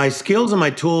my skills and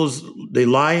my tools, they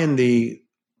lie in the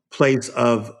place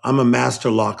of I'm a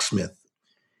master locksmith.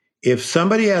 If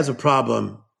somebody has a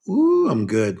problem, I'm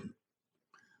good.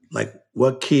 Like,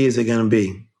 what key is it going to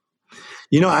be?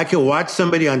 I can watch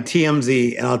somebody on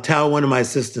TMZ and I'll tell one of my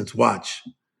assistants, watch,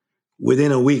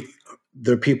 within a week,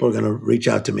 their people are going to reach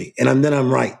out to me. And then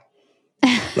I'm right.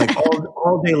 Like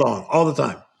all day long, all the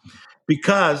time,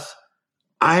 because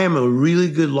I am a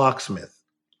really good locksmith.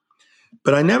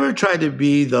 But I never tried to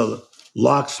be the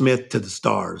locksmith to the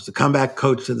stars, the comeback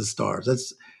coach to the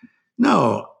stars.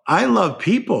 No, I love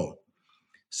people.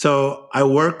 So I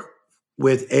work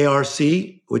with ARC,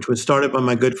 which was started by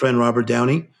my good friend Robert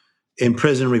Downey in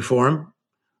prison reform.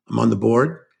 I'm on the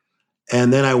board.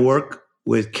 And then I work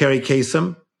with Carrie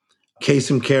Kasem.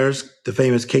 Kasem Cares, the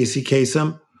famous Casey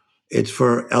Kasem. It's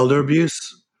for elder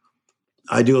abuse.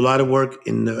 I do a lot of work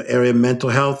in the area of mental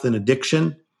health and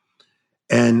addiction,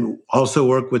 and also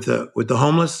work with the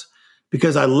homeless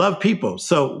because I love people.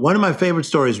 So one of my favorite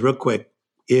stories, real quick,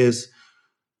 is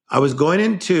I was going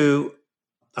into,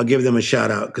 I'll give them a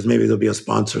shout out because maybe they'll be a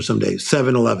sponsor someday,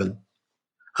 7-Eleven.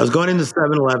 I was going into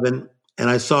 7-Eleven and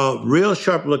I saw a real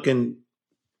sharp looking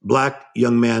Black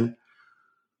young man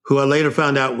who I later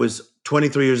found out was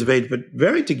 23 years of age, but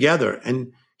very together.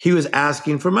 And he was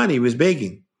asking for money. He was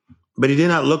begging, but he did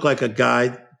not look like a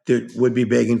guy that would be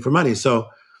begging for money. So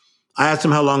I asked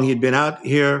him how long he'd been out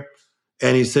here.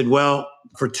 And he said, well,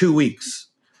 for 2 weeks.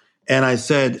 And I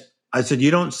said,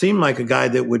 you don't seem like a guy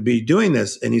that would be doing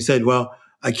this. And he said, well,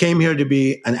 I came here to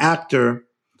be an actor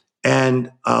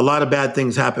and a lot of bad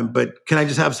things happened, but can I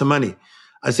just have some money?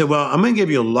 I said, well, I'm going to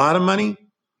give you a lot of money.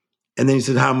 And then he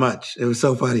said, how much? It was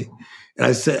so funny.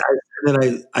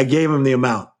 And I gave him the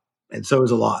amount. And so it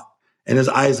was a lot. And his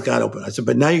eyes got open. I said,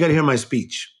 but now you got to hear my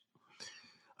speech.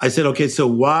 I said, okay, so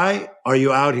why are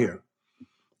you out here?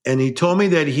 And he told me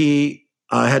that he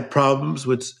had problems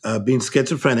with being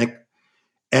schizophrenic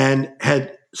and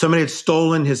somebody had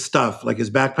stolen his stuff, like his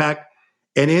backpack.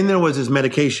 And in there was his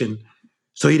medication.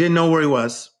 So he didn't know where he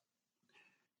was.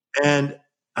 And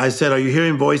I said, are you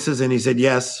hearing voices? And he said,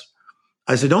 yes.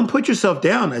 I said, don't put yourself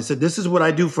down. I said, this is what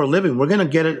I do for a living. We're going to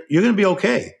get it. You're going to be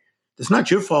okay. It's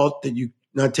not your fault that you're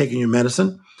not taking your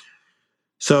medicine.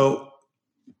 So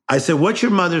I said, what's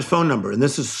your mother's phone number? And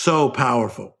this is so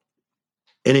powerful.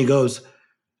 And he goes,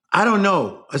 I don't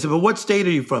know. I said, but what state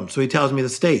are you from? So he tells me the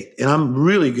state. And I'm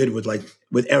really good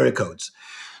with area codes.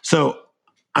 So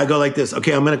I go like this.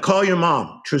 Okay, I'm going to call your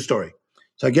mom. True story.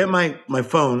 So I get my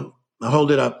phone, I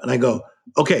hold it up and I go,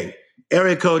 okay,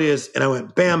 area code is, and I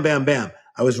went bam, bam, bam.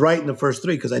 I was right in the first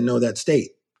 3 because I know that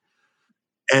state.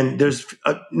 And there's,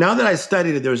 now that I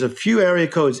studied it, there's a few area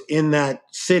codes in that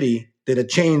city that had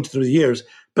changed through the years,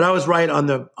 but I was right on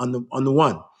the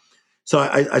one. So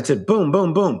I said, boom,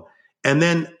 boom, boom. And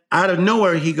then out of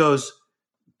nowhere, he goes,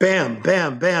 bam,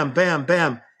 bam, bam, bam,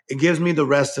 bam. It gives me the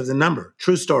rest of the number.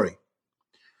 True story.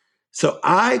 So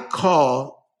I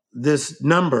call this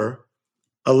number.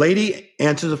 A lady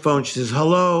answers the phone. She says,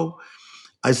 hello.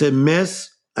 I said, miss,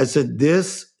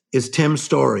 this is Tim's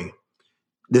story.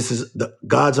 This is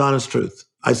God's honest truth.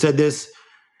 I said this.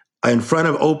 in front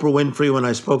of Oprah Winfrey when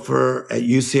I spoke for her at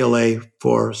UCLA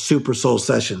for Super Soul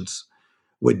Sessions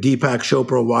with Deepak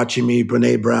Chopra watching me,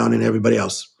 Brene Brown, and everybody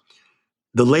else.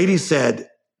 The lady said,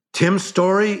 Tim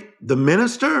Story, the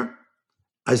minister?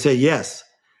 I said, yes.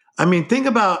 I mean, think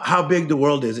about how big the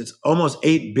world is. It's almost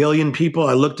 8 billion people.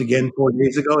 I looked again 4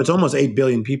 days ago. It's almost 8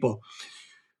 billion people.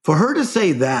 For her to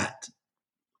say that,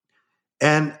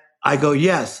 and I go,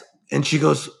 yes. And she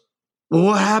goes, well,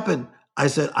 what happened? I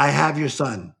said, I have your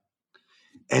son.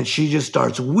 And she just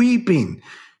starts weeping.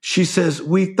 She says,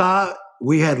 we thought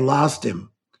we had lost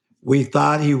him. We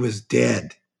thought he was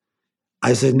dead.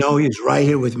 I said, no, he's right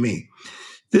here with me.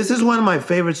 This is one of my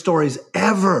favorite stories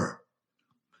ever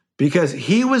because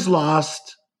he was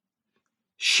lost.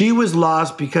 She was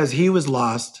lost because he was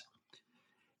lost.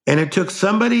 And it took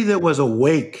somebody that was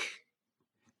awake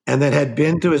and that had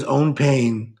been through his own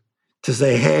pain to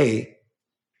say, hey,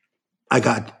 I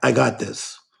got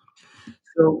this.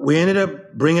 So we ended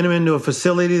up bringing him into a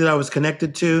facility that I was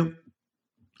connected to,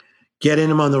 getting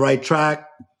him on the right track,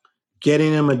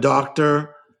 getting him a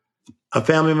doctor. A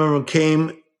family member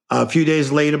came a few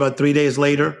days later, about 3 days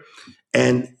later,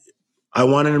 and I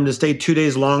wanted him to stay 2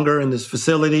 days longer in this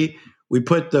facility. We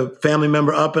put the family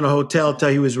member up in a hotel till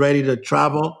he was ready to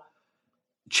travel,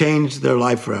 changed their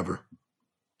life forever.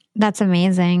 That's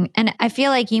amazing. And I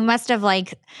feel like you must have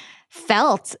like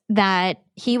felt that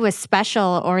he was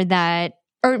special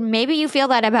or maybe you feel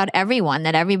that about everyone,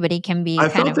 that everybody can be I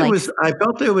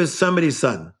felt it was somebody's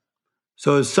son.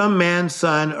 So it's some man's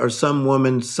son or some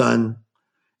woman's son.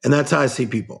 And that's how I see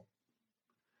people.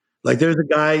 Like there's a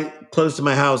guy close to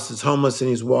my house that's homeless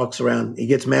and he walks around. He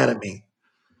gets mad at me.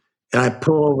 And I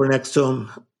pull over next to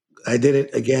him. I did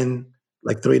it again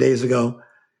like 3 days ago.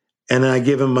 And then I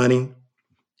give him money.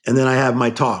 And then I have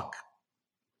my talk.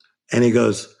 And he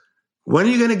goes, when are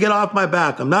you going to get off my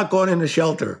back? I'm not going into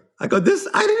shelter. I go, I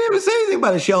didn't even say anything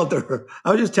about a shelter.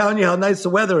 I was just telling you how nice the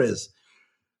weather is.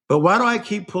 But why do I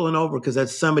keep pulling over? Because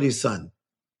that's somebody's son.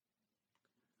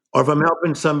 Or if I'm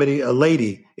helping somebody, a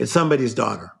lady, it's somebody's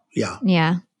daughter. Yeah.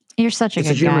 Yeah. You're such a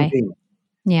good guy. Being.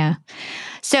 Yeah.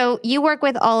 So you work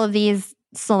with all of these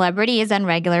celebrities and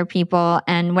regular people.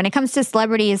 And when it comes to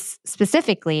celebrities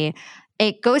specifically,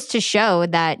 it goes to show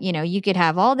that, you could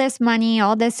have all this money,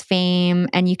 all this fame,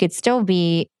 and you could still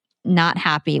be not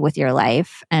happy with your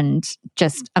life and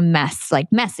just a mess,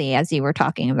 like messy, as you were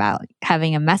talking about,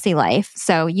 having a messy life.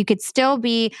 So you could still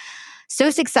be so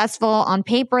successful on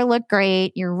paper, look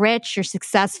great. You're rich, you're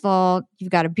successful, you've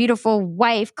got a beautiful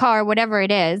wife, car, whatever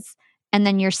it is, and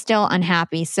then you're still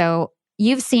unhappy. So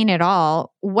you've seen it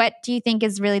all. What do you think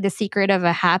is really the secret of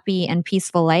a happy and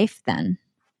peaceful life then?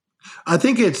 I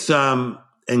think it's, and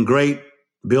great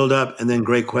build up and then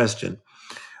great question.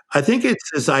 I think it's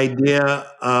this idea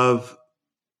of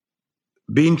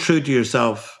being true to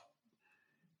yourself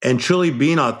and truly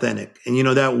being authentic. And,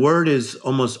 that word is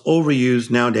almost overused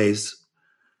nowadays,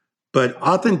 but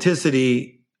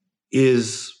authenticity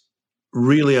is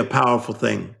really a powerful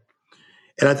thing.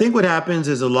 And I think what happens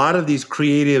is a lot of these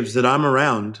creatives that I'm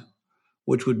around,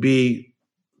 which would be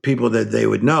people that they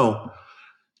would know,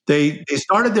 they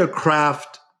started their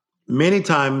craft many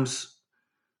times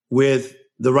with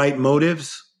the right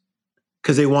motives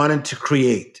because they wanted to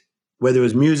create, whether it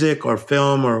was music or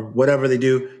film or whatever they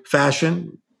do,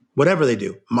 fashion, whatever they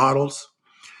do, models.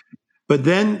 But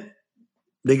then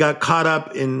they got caught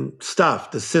up in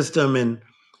stuff, the system, and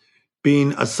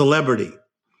being a celebrity.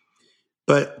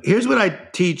 But here's what I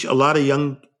teach a lot of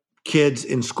young kids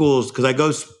in schools, because I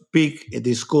go speak at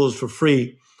these schools for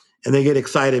free, and they get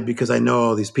excited because I know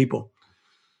all these people.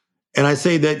 And I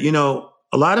say that,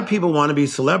 a lot of people want to be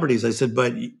celebrities. I said,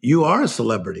 but you are a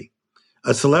celebrity.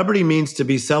 A celebrity means to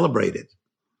be celebrated.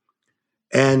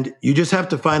 And you just have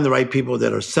to find the right people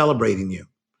that are celebrating you.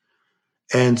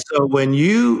 And so when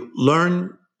you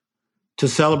learn to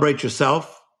celebrate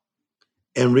yourself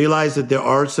and realize that there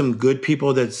are some good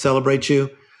people that celebrate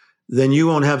you, then you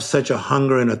won't have such a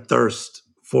hunger and a thirst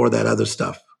for that other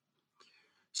stuff.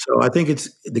 So I think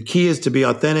the key is to be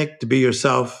authentic, to be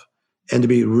yourself, and to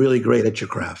be really great at your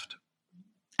craft.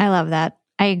 I love that.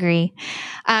 I agree.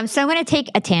 So I'm going to take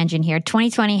a tangent here.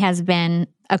 2020 has been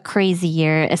a crazy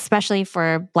year, especially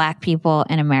for Black people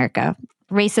in America.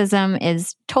 Racism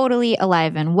is totally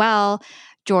alive and well.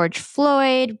 George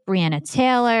Floyd, Breonna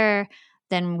Taylor,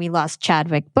 then we lost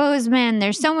Chadwick Boseman.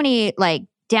 There's so many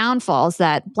downfalls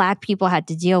that Black people had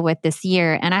to deal with this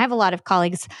year. And I have a lot of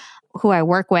colleagues who I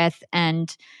work with,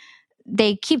 and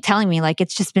they keep telling me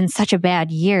it's just been such a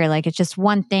bad year. It's just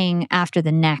one thing after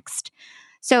the next.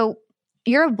 So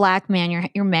you're a Black man,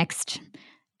 you're mixed,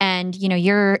 and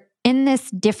you're in this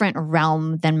different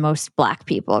realm than most Black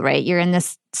people, right? You're in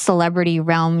this celebrity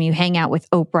realm. You hang out with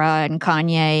Oprah and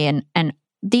Kanye, and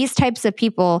these types of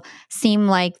people seem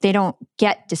like they don't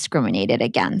get discriminated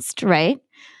against, right?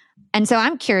 And so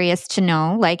I'm curious to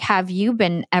know, like, have you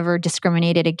been ever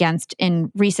discriminated against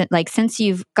in recent, like, since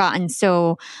you've gotten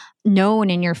so known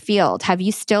in your field, have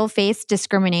you still faced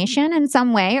discrimination in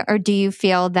some way? Or do you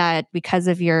feel that because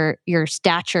of your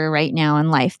stature right now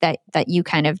in life that you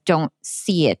kind of don't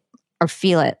see it or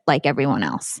feel it like everyone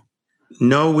else?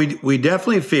 No, we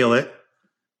definitely feel it.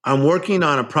 I'm working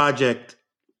on a project,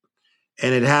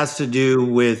 and it has to do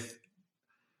with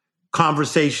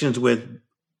conversations with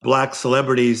Black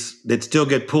celebrities that still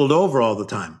get pulled over all the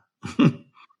time.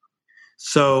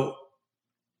 So,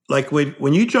 like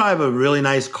when you drive a really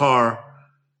nice car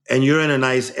and you're in a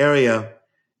nice area,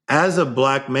 as a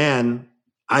Black man,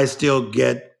 I still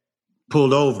get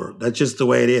pulled over. That's just the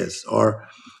way it is. Or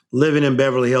living in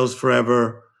Beverly Hills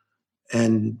forever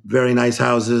and very nice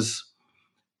houses,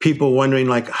 people wondering,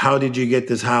 like, how did you get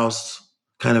this house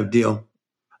kind of deal.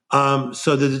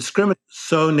 So the discrimination,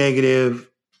 so negative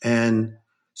and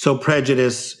so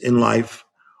prejudiced in life,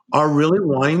 are really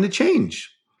wanting to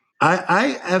change.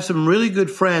 I have some really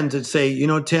good friends that say,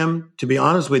 Tim, to be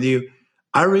honest with you,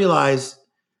 I realize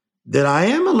that I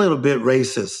am a little bit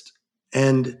racist.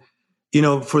 And,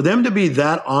 for them to be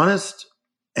that honest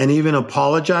and even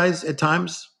apologize at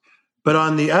times. But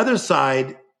on the other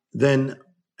side, then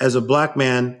as a Black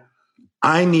man,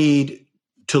 I need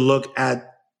to look at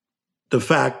the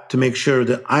fact to make sure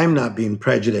that I'm not being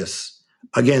prejudiced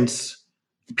against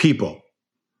people,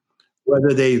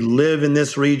 whether they live in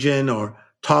this region or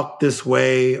talk this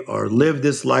way or live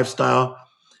this lifestyle.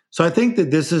 So I think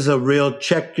that this is a real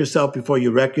check yourself before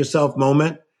you wreck yourself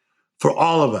moment for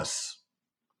all of us.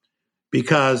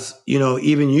 Because,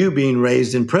 even you being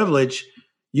raised in privilege,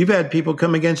 you've had people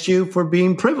come against you for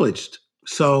being privileged.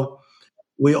 So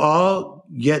we all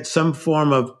get some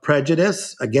form of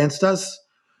prejudice against us.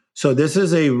 So this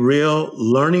is a real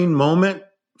learning moment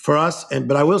for us.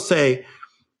 But I will say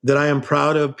that I am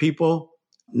proud of people.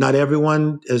 Not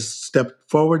everyone has stepped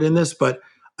forward in this, but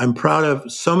I'm proud of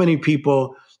so many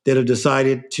people that have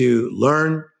decided to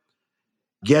learn,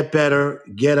 get better,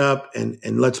 get up, and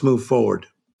let's move forward.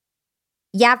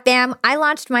 Yap Fam, I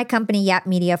launched my company Yap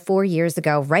Media 4 years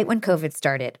ago, right when COVID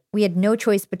started. We had no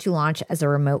choice but to launch as a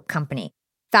remote company.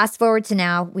 Fast forward to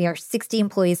now, we are 60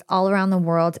 employees all around the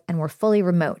world, and we're fully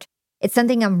remote. It's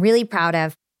something I'm really proud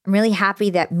of. I'm really happy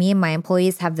that me and my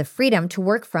employees have the freedom to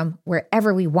work from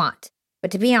wherever we want.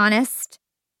 But to be honest,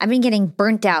 I've been getting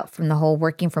burnt out from the whole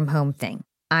working from home thing.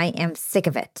 I am sick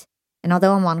of it. And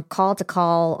although I'm on call to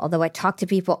call, although I talk to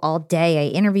people all day,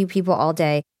 I interview people all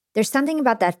day, there's something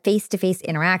about that face-to-face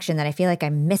interaction that I feel like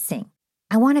I'm missing.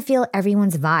 I want to feel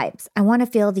everyone's vibes. I want to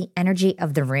feel the energy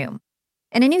of the room.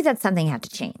 And I knew that something had to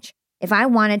change. If I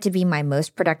wanted to be my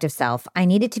most productive self, I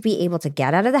needed to be able to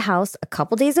get out of the house a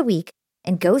couple days a week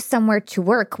and go somewhere to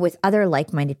work with other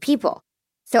like-minded people.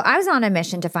 So I was on a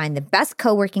mission to find the best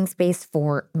co-working space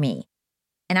for me.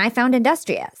 And I found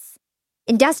Industrious.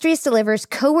 Industrious delivers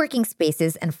co-working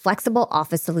spaces and flexible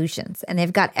office solutions, and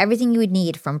they've got everything you would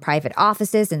need from private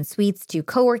offices and suites to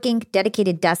co-working,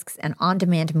 dedicated desks, and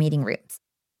on-demand meeting rooms.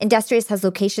 Industrious has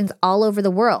locations all over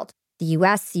the world, the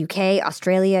US, UK,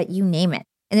 Australia, you name it.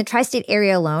 In the tri-state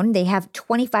area alone, they have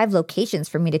 25 locations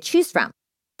for me to choose from.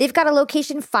 They've got a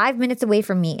location 5 minutes away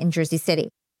from me in Jersey City.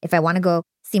 If I want to go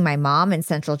see my mom in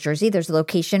Central Jersey, there's a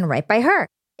location right by her.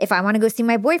 If I want to go see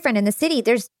my boyfriend in the city,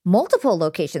 there's multiple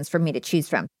locations for me to choose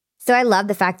from. So I love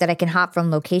the fact that I can hop from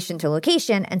location to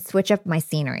location and switch up my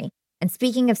scenery. And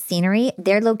speaking of scenery,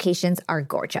 their locations are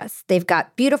gorgeous. They've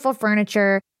got beautiful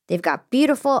furniture. They've got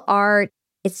beautiful art.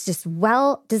 It's just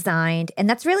well designed. And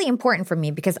that's really important for me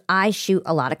because I shoot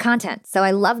a lot of content. So I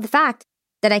love the fact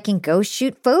that I can go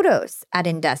shoot photos at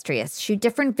Industrious, shoot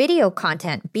different video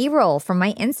content, B-roll from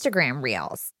my Instagram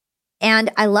reels.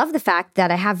 And I love the fact that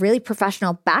I have really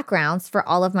professional backgrounds for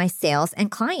all of my sales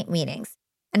and client meetings.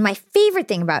 And my favorite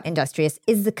thing about Industrious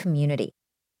is the community.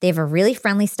 They have a really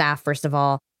friendly staff, first of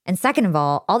all. And second of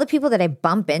all the people that I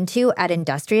bump into at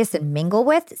Industrious and mingle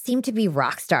with seem to be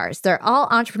rock stars. They're all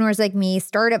entrepreneurs like me,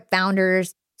 startup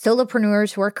founders,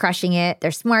 solopreneurs who are crushing it.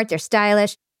 They're smart, they're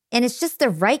stylish. And it's just the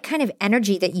right kind of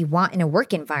energy that you want in a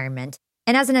work environment.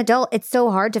 And as an adult, it's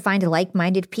so hard to find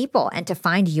like-minded people and to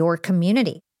find your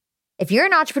community. If you're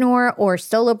an entrepreneur or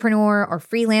solopreneur or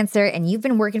freelancer and you've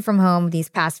been working from home these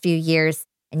past few years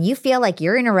and you feel like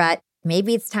you're in a rut,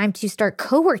 maybe it's time to start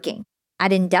co-working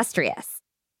at Industrious.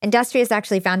 Industrious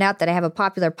actually found out that I have a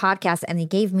popular podcast and they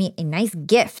gave me a nice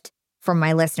gift for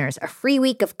my listeners a free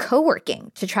week of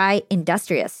co-working to try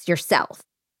Industrious yourself.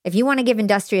 If you want to give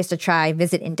Industrious a try,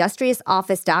 visit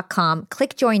industriousoffice.com,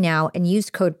 click join now, and use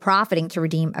code PROFITING to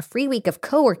redeem a free week of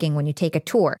co-working when you take a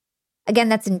tour. Again,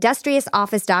 that's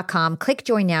industriousoffice.com, click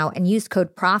join now, and use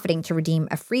code PROFITING to redeem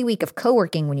a free week of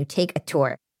co-working when you take a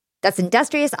tour. That's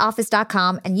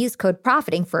industriousoffice.com and use code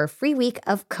PROFITING for a free week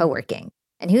of co-working.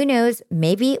 And who knows,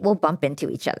 maybe we'll bump into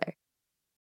each other.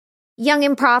 Young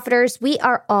and profiters, we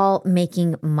are all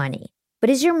making money.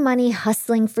 But is your money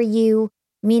hustling for you?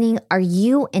 Meaning, are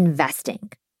you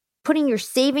investing? Putting your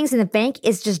savings in the bank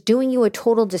is just doing you a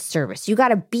total disservice. You got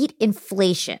to beat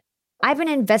inflation. I've been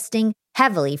investing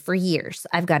heavily for years.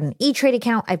 I've got an E-Trade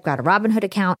account. I've got a Robinhood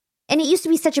account. And it used to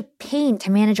be such a pain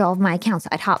to manage all of my accounts.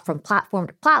 I'd hop from platform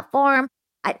to platform.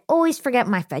 I'd always forget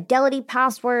my Fidelity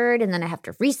password, and then I have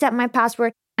to reset my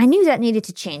password. I knew that needed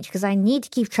to change because I need to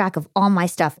keep track of all my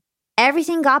stuff.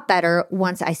 Everything got better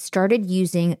once I started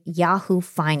using Yahoo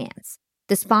Finance,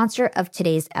 the sponsor of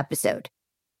today's episode.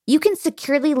 You can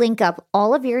securely link up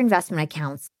all of your investment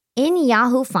accounts in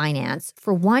Yahoo Finance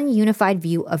for one unified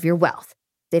view of your wealth.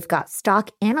 They've got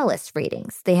stock analyst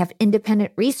ratings. They have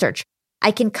independent research. I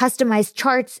can customize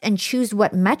charts and choose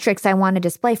what metrics I want to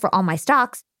display for all my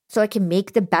stocks so I can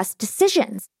make the best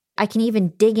decisions. I can even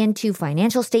dig into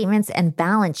financial statements and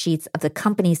balance sheets of the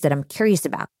companies that I'm curious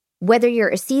about. Whether you're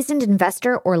a seasoned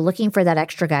investor or looking for that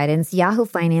extra guidance, Yahoo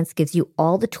Finance gives you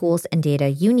all the tools and data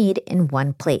you need in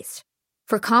one place.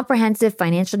 For comprehensive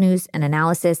financial news and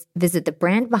analysis, visit the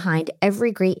brand behind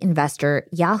every great investor,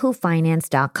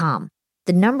 yahoofinance.com,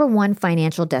 the #1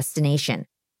 financial destination,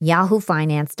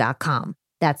 yahoofinance.com.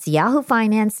 That's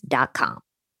yahoofinance.com.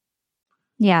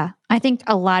 Yeah, I think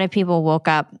a lot of people woke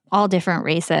up, all different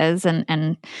races,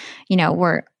 and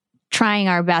we're trying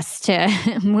our best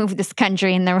to move this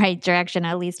country in the right direction.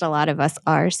 At least a lot of us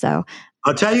are. So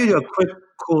I'll tell you a quick,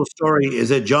 cool story is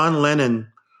that John Lennon,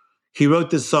 he wrote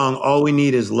this song, All We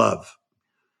Need Is Love.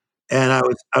 And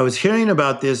I was hearing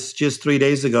about this just 3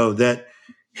 days ago, that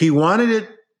he wanted it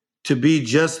to be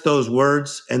just those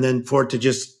words and then for it to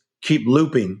just keep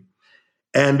looping.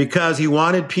 And because he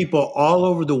wanted people all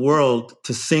over the world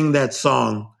to sing that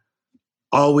song,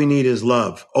 All We Need Is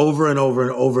Love, over and over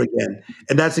and over again.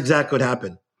 And that's exactly what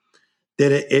happened.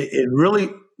 That it really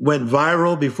went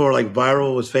viral before like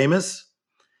viral was famous.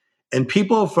 And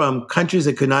people from countries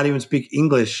that could not even speak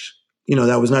English,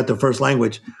 that was not their first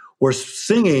language, were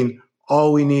singing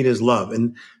All We Need Is Love.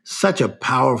 And such a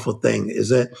powerful thing is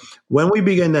that when we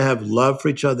begin to have love for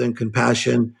each other and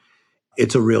compassion,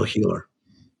 it's a real healer.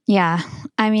 Yeah.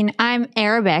 I mean, I'm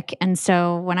Arabic. And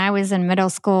so when I was in middle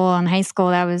school and high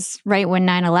school, that was right when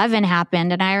 9/11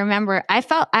 happened. And I remember I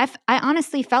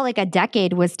honestly felt like a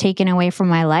decade was taken away from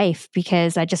my life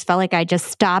because I just felt like I just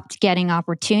stopped getting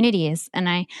opportunities. And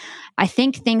I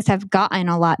think things have gotten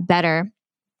a lot better.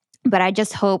 But I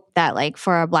just hope that like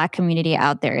for our Black community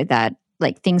out there that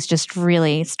like things just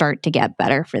really start to get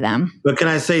better for them. But can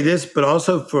I say this, but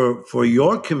also for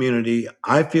your community,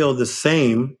 I feel the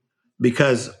same.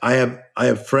 Because I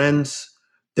have friends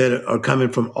that are coming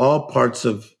from all parts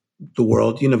of the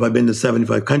world. If I've been to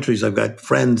 75 countries, I've got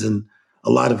friends in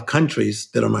a lot of countries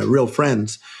that are my real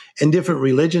friends and different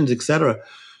religions, et cetera.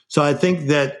 So I think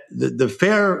that the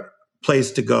fair place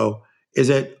to go is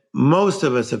that most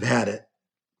of us have had it.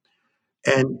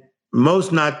 And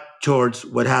most not towards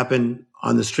what happened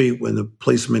on the street when the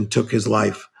policeman took his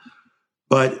life.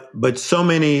 But so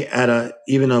many at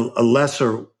even a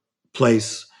lesser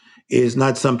place is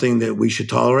not something that we should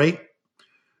tolerate,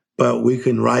 but we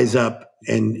can rise up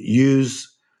and use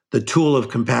the tool of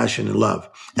compassion and love.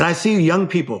 And I see a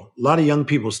lot of young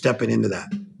people stepping into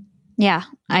that. Yeah,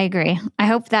 I agree. I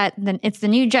hope that it's the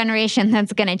new generation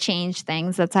that's going to change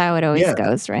things. That's how it always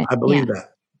goes, right? I believe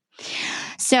that.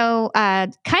 So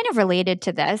kind of related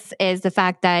to this is the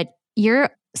fact that you're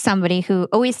somebody who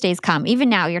always stays calm. Even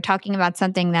now, you're talking about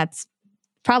something that's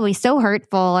probably so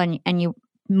hurtful and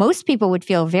most people would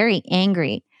feel very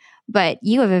angry, but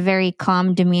you have a very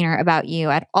calm demeanor about you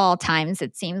at all times,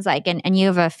 it seems like. And you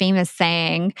have a famous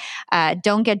saying,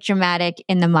 don't get dramatic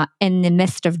in the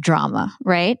midst of drama,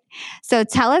 right? So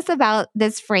tell us about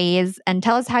this phrase and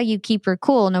tell us how you keep your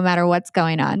cool no matter what's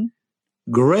going on.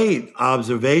 Great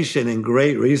observation and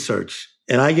great research.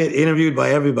 And I get interviewed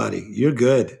by everybody. You're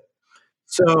good.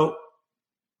 So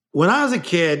when I was a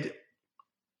kid,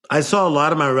 I saw a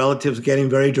lot of my relatives getting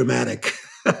very dramatic.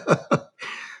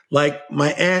 Like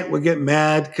my aunt would get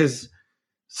mad because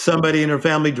somebody in her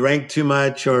family drank too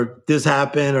much, or this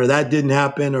happened, or that didn't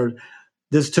happen, or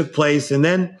this took place. And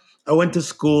then I went to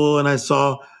school and I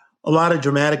saw a lot of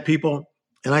dramatic people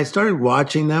and I started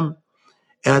watching them.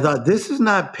 And I thought, this is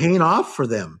not paying off for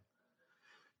them.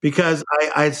 Because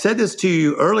I had said this to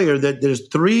you earlier that there's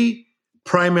three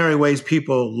primary ways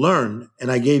people learn,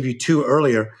 and I gave you two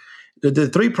earlier. The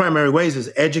three primary ways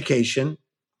is education,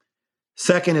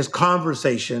 second is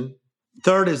conversation,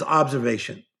 third is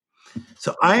observation.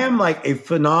 So I am like a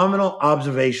phenomenal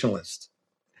observationalist.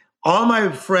 All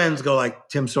my friends go like,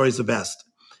 Tim Storey's the best.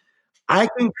 I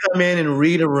can come in and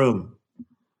read a room,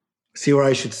 see where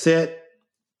I should sit,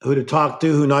 who to talk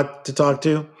to, who not to talk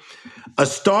to. A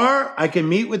star, I can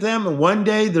meet with them, and one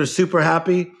day they're super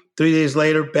happy. 3 days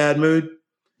later, bad mood.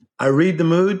 I read the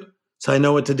mood, so I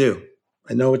know what to do.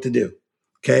 I know what to do.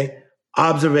 Okay?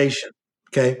 Observation.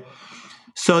 Okay?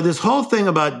 So this whole thing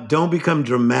about don't become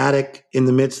dramatic in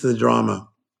the midst of the drama.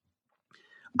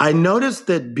 I noticed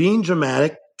that being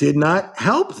dramatic did not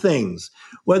help things,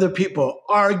 whether people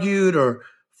argued or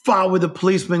fought with a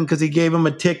policeman because he gave them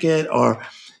a ticket or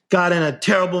got in a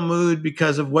terrible mood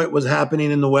because of what was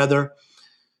happening in the weather.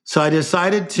 So I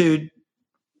decided to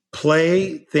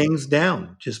play things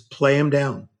down, just play them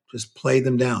down, just play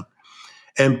them down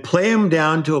and play them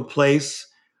down to a place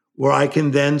where I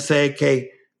can then say, okay,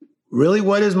 really,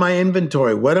 what is my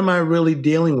inventory? What am I really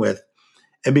dealing with?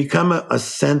 And become a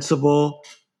sensible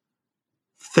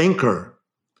thinker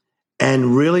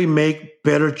and really make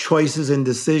better choices and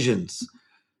decisions.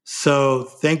 So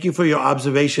thank you for your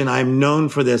observation. I'm known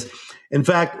for this. In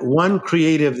fact, one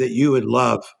creative that you would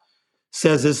love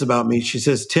says this about me. She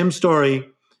says, Tim Storey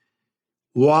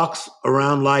walks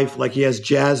around life like he has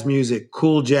jazz music,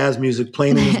 cool jazz music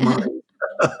playing in his mind.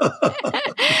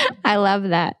 I love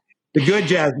that. The good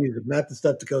jazz music, not the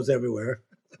stuff that goes everywhere.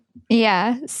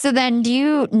 Yeah. So then do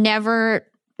you never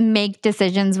make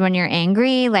decisions when you're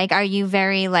angry? Like, are you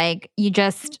very like, you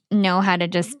just know how to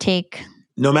just take?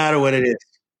 No matter what it is.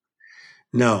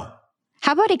 No.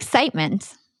 How about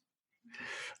excitement?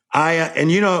 I'm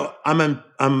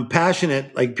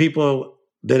passionate, like people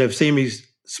that have seen me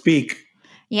speak.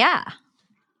 Yeah.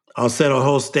 I'll set a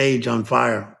whole stage on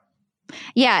fire.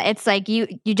 Yeah, it's like you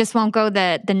just won't go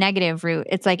the negative route.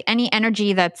 It's like any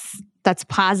energy that's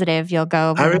positive, you'll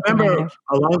go. I remember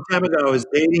a long time ago, I was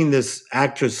dating this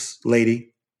actress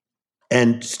lady,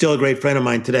 and still a great friend of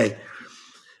mine today.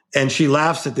 And she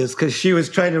laughs at this because she was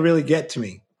trying to really get to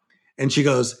me. And she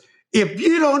goes, if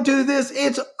you don't do this,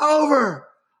 it's over.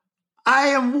 I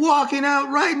am walking out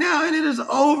right now and it is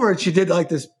over. And she did like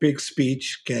this big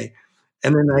speech. Okay.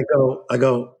 And then I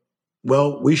go,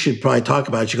 well, we should probably talk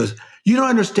about it. She goes, you don't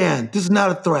understand. This is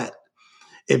not a threat.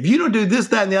 If you don't do this,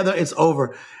 that, and the other, it's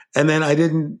over. And then I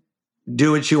didn't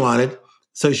do what she wanted.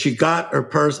 So she got her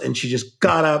purse and she just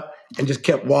got up and just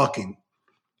kept walking.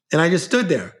 And I just stood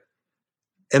there.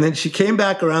 And then she came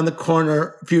back around the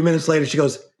corner a few minutes later. She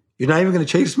goes, you're not even going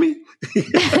to chase me?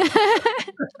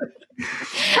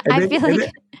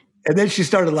 And then she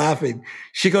started laughing.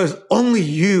 She goes, only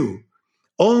you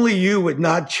would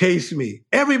not chase me.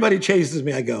 Everybody chases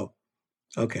me. I go,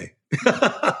 okay.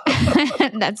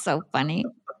 That's so funny.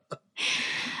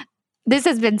 This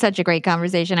has been such a great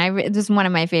conversation. This is one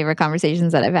of my favorite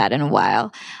conversations that I've had in a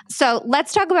while. So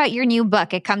let's talk about your new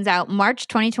book. It comes out March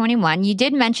 2021. You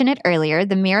did mention it earlier,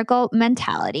 The Miracle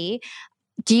Mentality.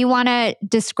 Do you want to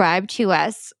describe to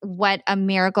us what a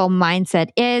miracle mindset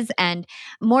is, and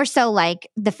more so like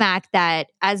the fact that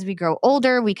as we grow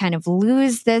older, we kind of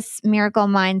lose this miracle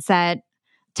mindset?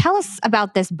 Tell us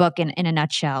about this book in a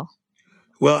nutshell.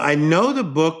 Well, I know the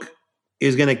book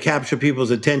is going to capture people's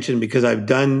attention because I've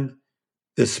done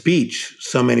the speech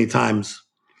so many times.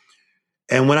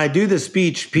 And when I do the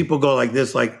speech, people go like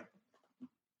this, like,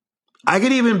 I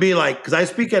could even be like, because I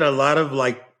speak at a lot of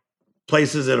like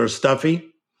places that are stuffy.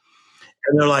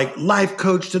 And they're like, life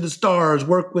coach to the stars,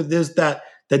 work with this, that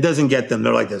doesn't get them.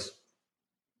 They're like this.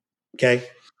 Okay.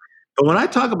 But when I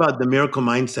talk about the miracle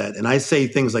mindset and I say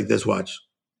things like this, watch.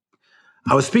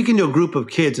 I was speaking to a group of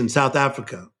kids in South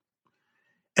Africa.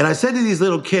 And I said to these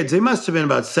little kids, they must have been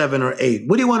about 7 or 8.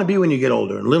 What do you want to be when you get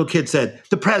older? And a little kid said,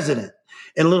 the president.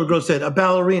 And a little girl said, a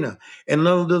ballerina. And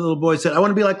the little boy said, I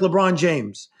want to be like LeBron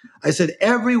James. I said,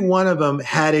 every one of them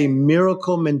had a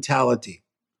miracle mentality.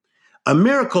 A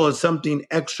miracle is something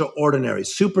extraordinary,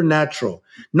 supernatural,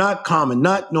 not common,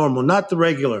 not normal, not the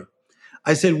regular.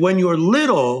 I said, when you're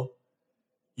little,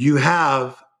 you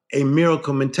have a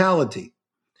miracle mentality.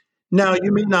 Now,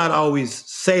 you may not always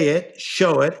say it,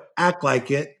 show it, act like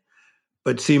it,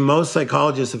 but see, most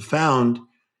psychologists have found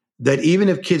that even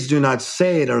if kids do not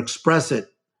say it or express it,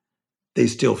 they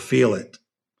still feel it.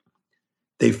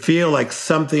 They feel like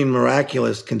something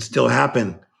miraculous can still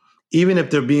happen. Even if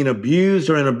they're being abused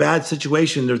or in a bad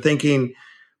situation, they're thinking,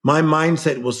 my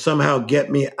mindset will somehow get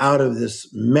me out of this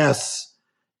mess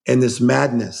and this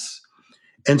madness.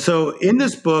 And so in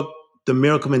this book, The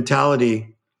Miracle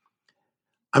Mentality,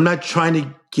 I'm not trying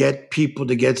to get people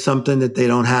to get something that they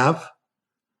don't have.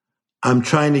 I'm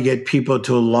trying to get people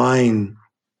to align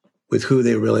with who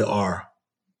they really are.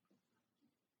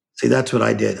 See, that's what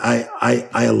I did. I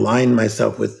aligned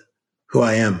myself with who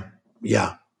I am.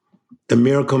 Yeah. The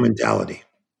miracle mentality.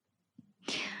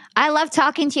 I love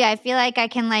talking to you. I feel like I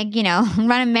can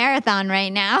run a marathon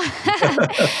right now.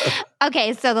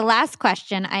 Okay, so the last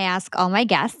question I ask all my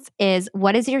guests is,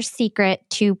 what is your secret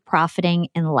to profiting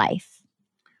in life?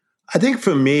 I think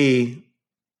for me,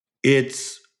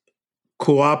 it's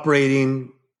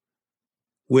cooperating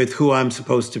with who I'm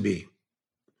supposed to be.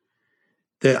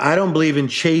 That I don't believe in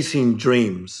chasing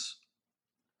dreams.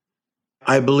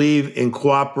 I believe in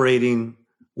cooperating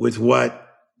with what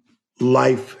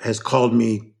life has called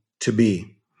me to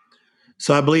be.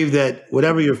 So I believe that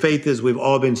whatever your faith is, we've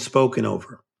all been spoken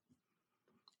over.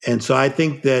 And so I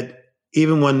think that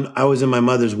even when I was in my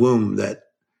mother's womb, that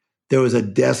there was a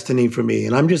destiny for me.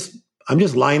 And I'm just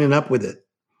lining up with it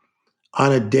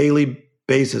on a daily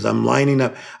basis. I'm lining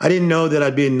up. I didn't know that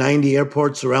I'd be in 90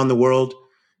 airports around the world.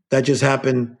 That just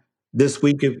happened this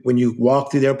week. When you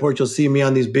walk through the airport, you'll see me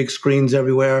on these big screens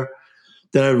everywhere.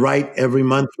 That I write every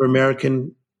month for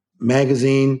American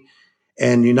Magazine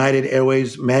and United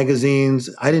Airways magazines.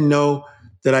 I didn't know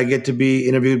that I get to be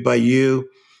interviewed by you.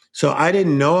 So I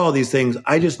didn't know all these things.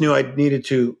 I just knew I needed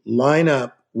to line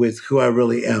up with who I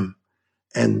really am.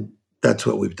 And that's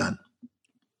what we've done.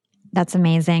 That's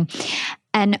amazing.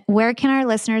 And where can our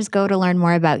listeners go to learn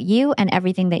more about you and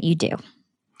everything that you do?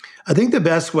 I think the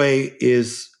best way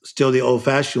is still the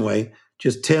old-fashioned way,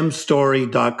 just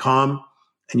timstorey.com,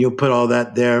 and you'll put all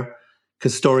that there,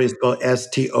 because story is spelled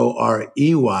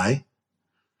S-T-O-R-E-Y.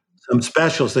 I'm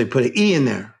special, so they put an E in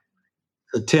there.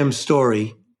 So Tim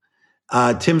Storey,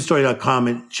 timstorey.com,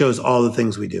 it shows all the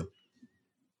things we do.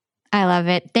 I love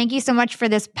it. Thank you so much for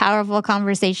this powerful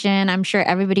conversation. I'm sure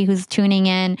everybody who's tuning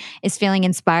in is feeling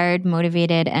inspired,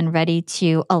 motivated, and ready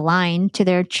to align to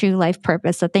their true life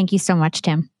purpose. So thank you so much,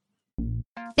 Tim.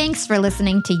 Thanks for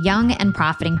listening to Young and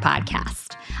Profiting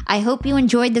Podcast. I hope you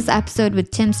enjoyed this episode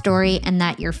with Tim Storey and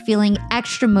that you're feeling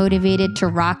extra motivated to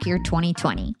rock your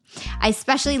 2020. I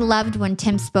especially loved when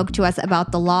Tim spoke to us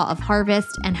about the law of harvest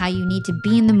and how you need to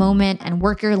be in the moment and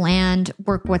work your land,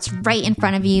 work what's right in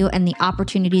front of you and the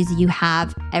opportunities you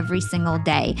have every single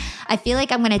day. I feel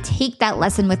like I'm going to take that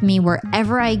lesson with me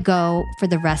wherever I go for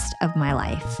the rest of my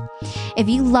life. If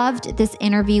you loved this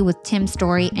interview with Tim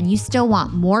Storey and you still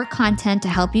want more content to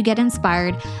help you get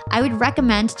inspired, I would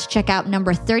recommend to check out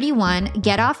number 31,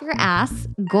 Get Off Your Ass,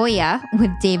 Goya with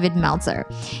David Meltzer.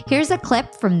 Here's a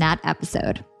clip from that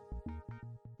episode.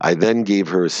 I then gave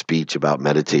her a speech about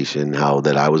meditation, how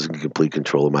that I was in complete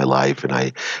control of my life and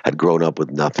I had grown up with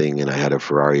nothing and I had a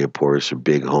Ferrari, a Porsche, a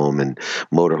big home and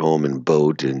motorhome and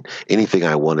boat and anything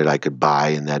I wanted I could buy,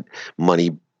 and that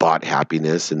money bought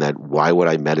happiness, and that why would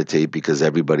I meditate? Because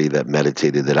everybody that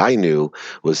meditated that I knew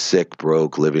was sick,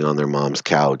 broke, living on their mom's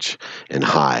couch and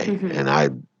high. Mm-hmm.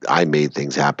 And I made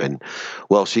things happen.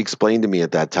 Well, she explained to me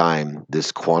at that time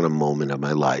this quantum moment of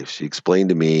my life. She explained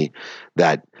to me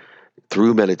that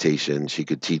through meditation, she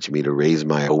could teach me to raise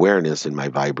my awareness and my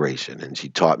vibration. And she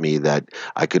taught me that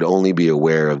I could only be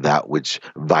aware of that which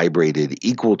vibrated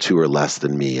equal to or less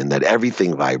than me, and that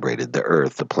everything vibrated, the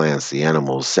earth, the plants, the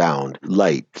animals, sound,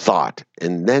 light, thought.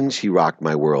 And then she rocked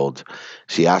my world.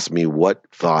 She asked me what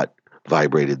thought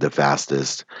vibrated the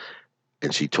fastest,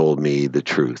 and she told me the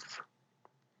truth.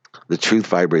 The truth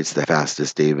vibrates the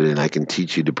fastest, David, and I can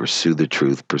teach you to pursue the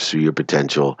truth, pursue your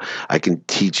potential. I can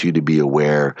teach you to be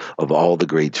aware of all the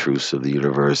great truths of the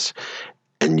universe,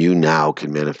 and you now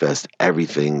can manifest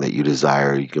everything that you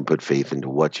desire. You can put faith into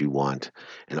what you want,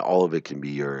 and all of it can be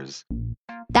yours.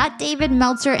 That David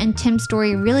Meltzer and Tim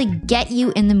Storey really get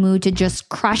you in the mood to just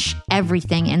crush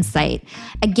everything in sight.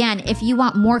 Again, if you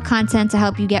want more content to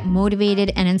help you get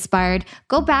motivated and inspired,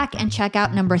 go back and check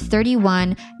out number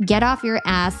 31, Get Off Your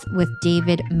Ass with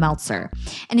David Meltzer.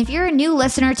 And if you're a new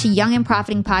listener to Young and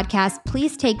Profiting Podcast,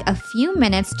 please take a few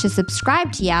minutes to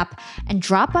subscribe to Yap and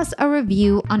drop us a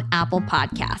review on Apple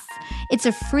Podcasts. It's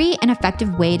a free and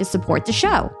effective way to support the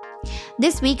show.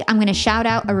 This week, I'm going to shout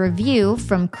out a review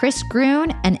from Chris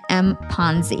Groon and M.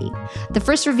 Ponzi. The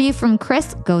first review from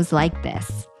Chris goes like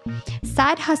this.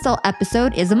 Side hustle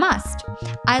episode is a must.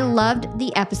 I loved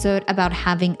the episode about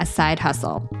having a side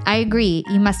hustle. I agree,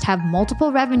 you must have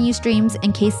multiple revenue streams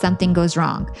in case something goes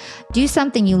wrong. Do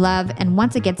something you love, and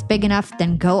once it gets big enough,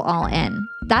 then go all in.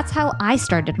 That's how I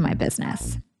started my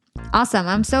business. Awesome.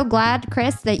 I'm so glad,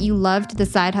 Chris, that you loved the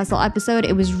side hustle episode.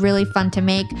 It was really fun to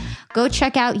make. Go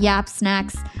check out Yap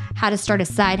Snacks, How to Start a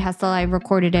Side Hustle. I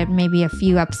recorded it maybe a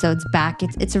few episodes back.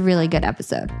 It's a really good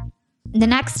episode. The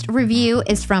next review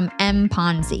is from M.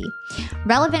 Ponzi.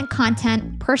 Relevant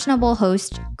content, personable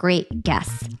host, great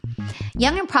guests.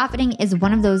 Young and Profiting is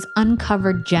one of those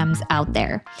uncovered gems out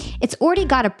there. It's already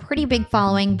got a pretty big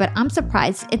following, but I'm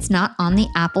surprised it's not on the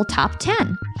Apple Top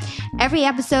 10. Every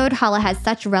episode, Hala has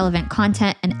such relevant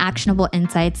content and actionable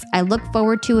insights. I look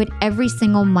forward to it every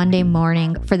single Monday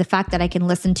morning for the fact that I can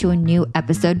listen to a new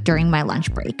episode during my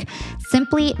lunch break.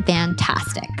 Simply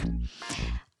fantastic.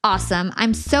 Awesome.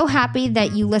 I'm so happy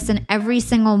that you listen every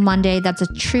single Monday. That's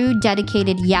a true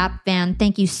dedicated Yap fan.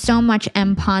 Thank you so much,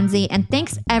 M. Ponzi. And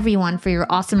thanks everyone for your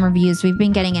awesome reviews. We've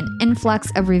been getting an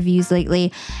influx of reviews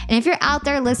lately. And if you're out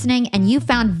there listening and you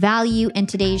found value in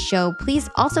today's show, please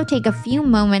also take a few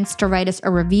moments to write us a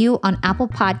review on Apple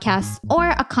Podcasts or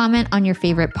a comment on your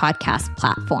favorite podcast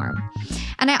platform.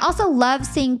 And I also love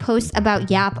seeing posts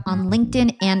about Yap on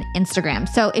LinkedIn and Instagram.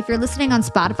 So if you're listening on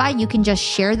Spotify, you can just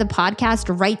share the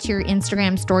podcast right to your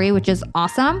Instagram story, which is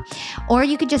awesome. Or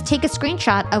you could just take a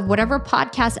screenshot of whatever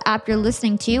podcast app you're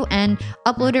listening to and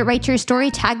upload it right to your story.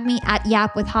 Tag me at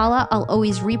Yap with Hala. I'll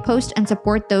always repost and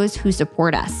support those who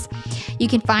support us. You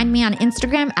can find me on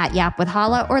Instagram at Yap with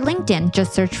Hala or LinkedIn.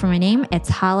 Just search for my name. It's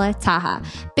Hala Taha.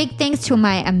 Big thanks to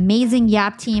my amazing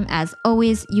Yap team. As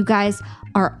always, you guys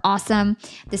are awesome.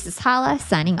 This is Hala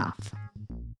signing off.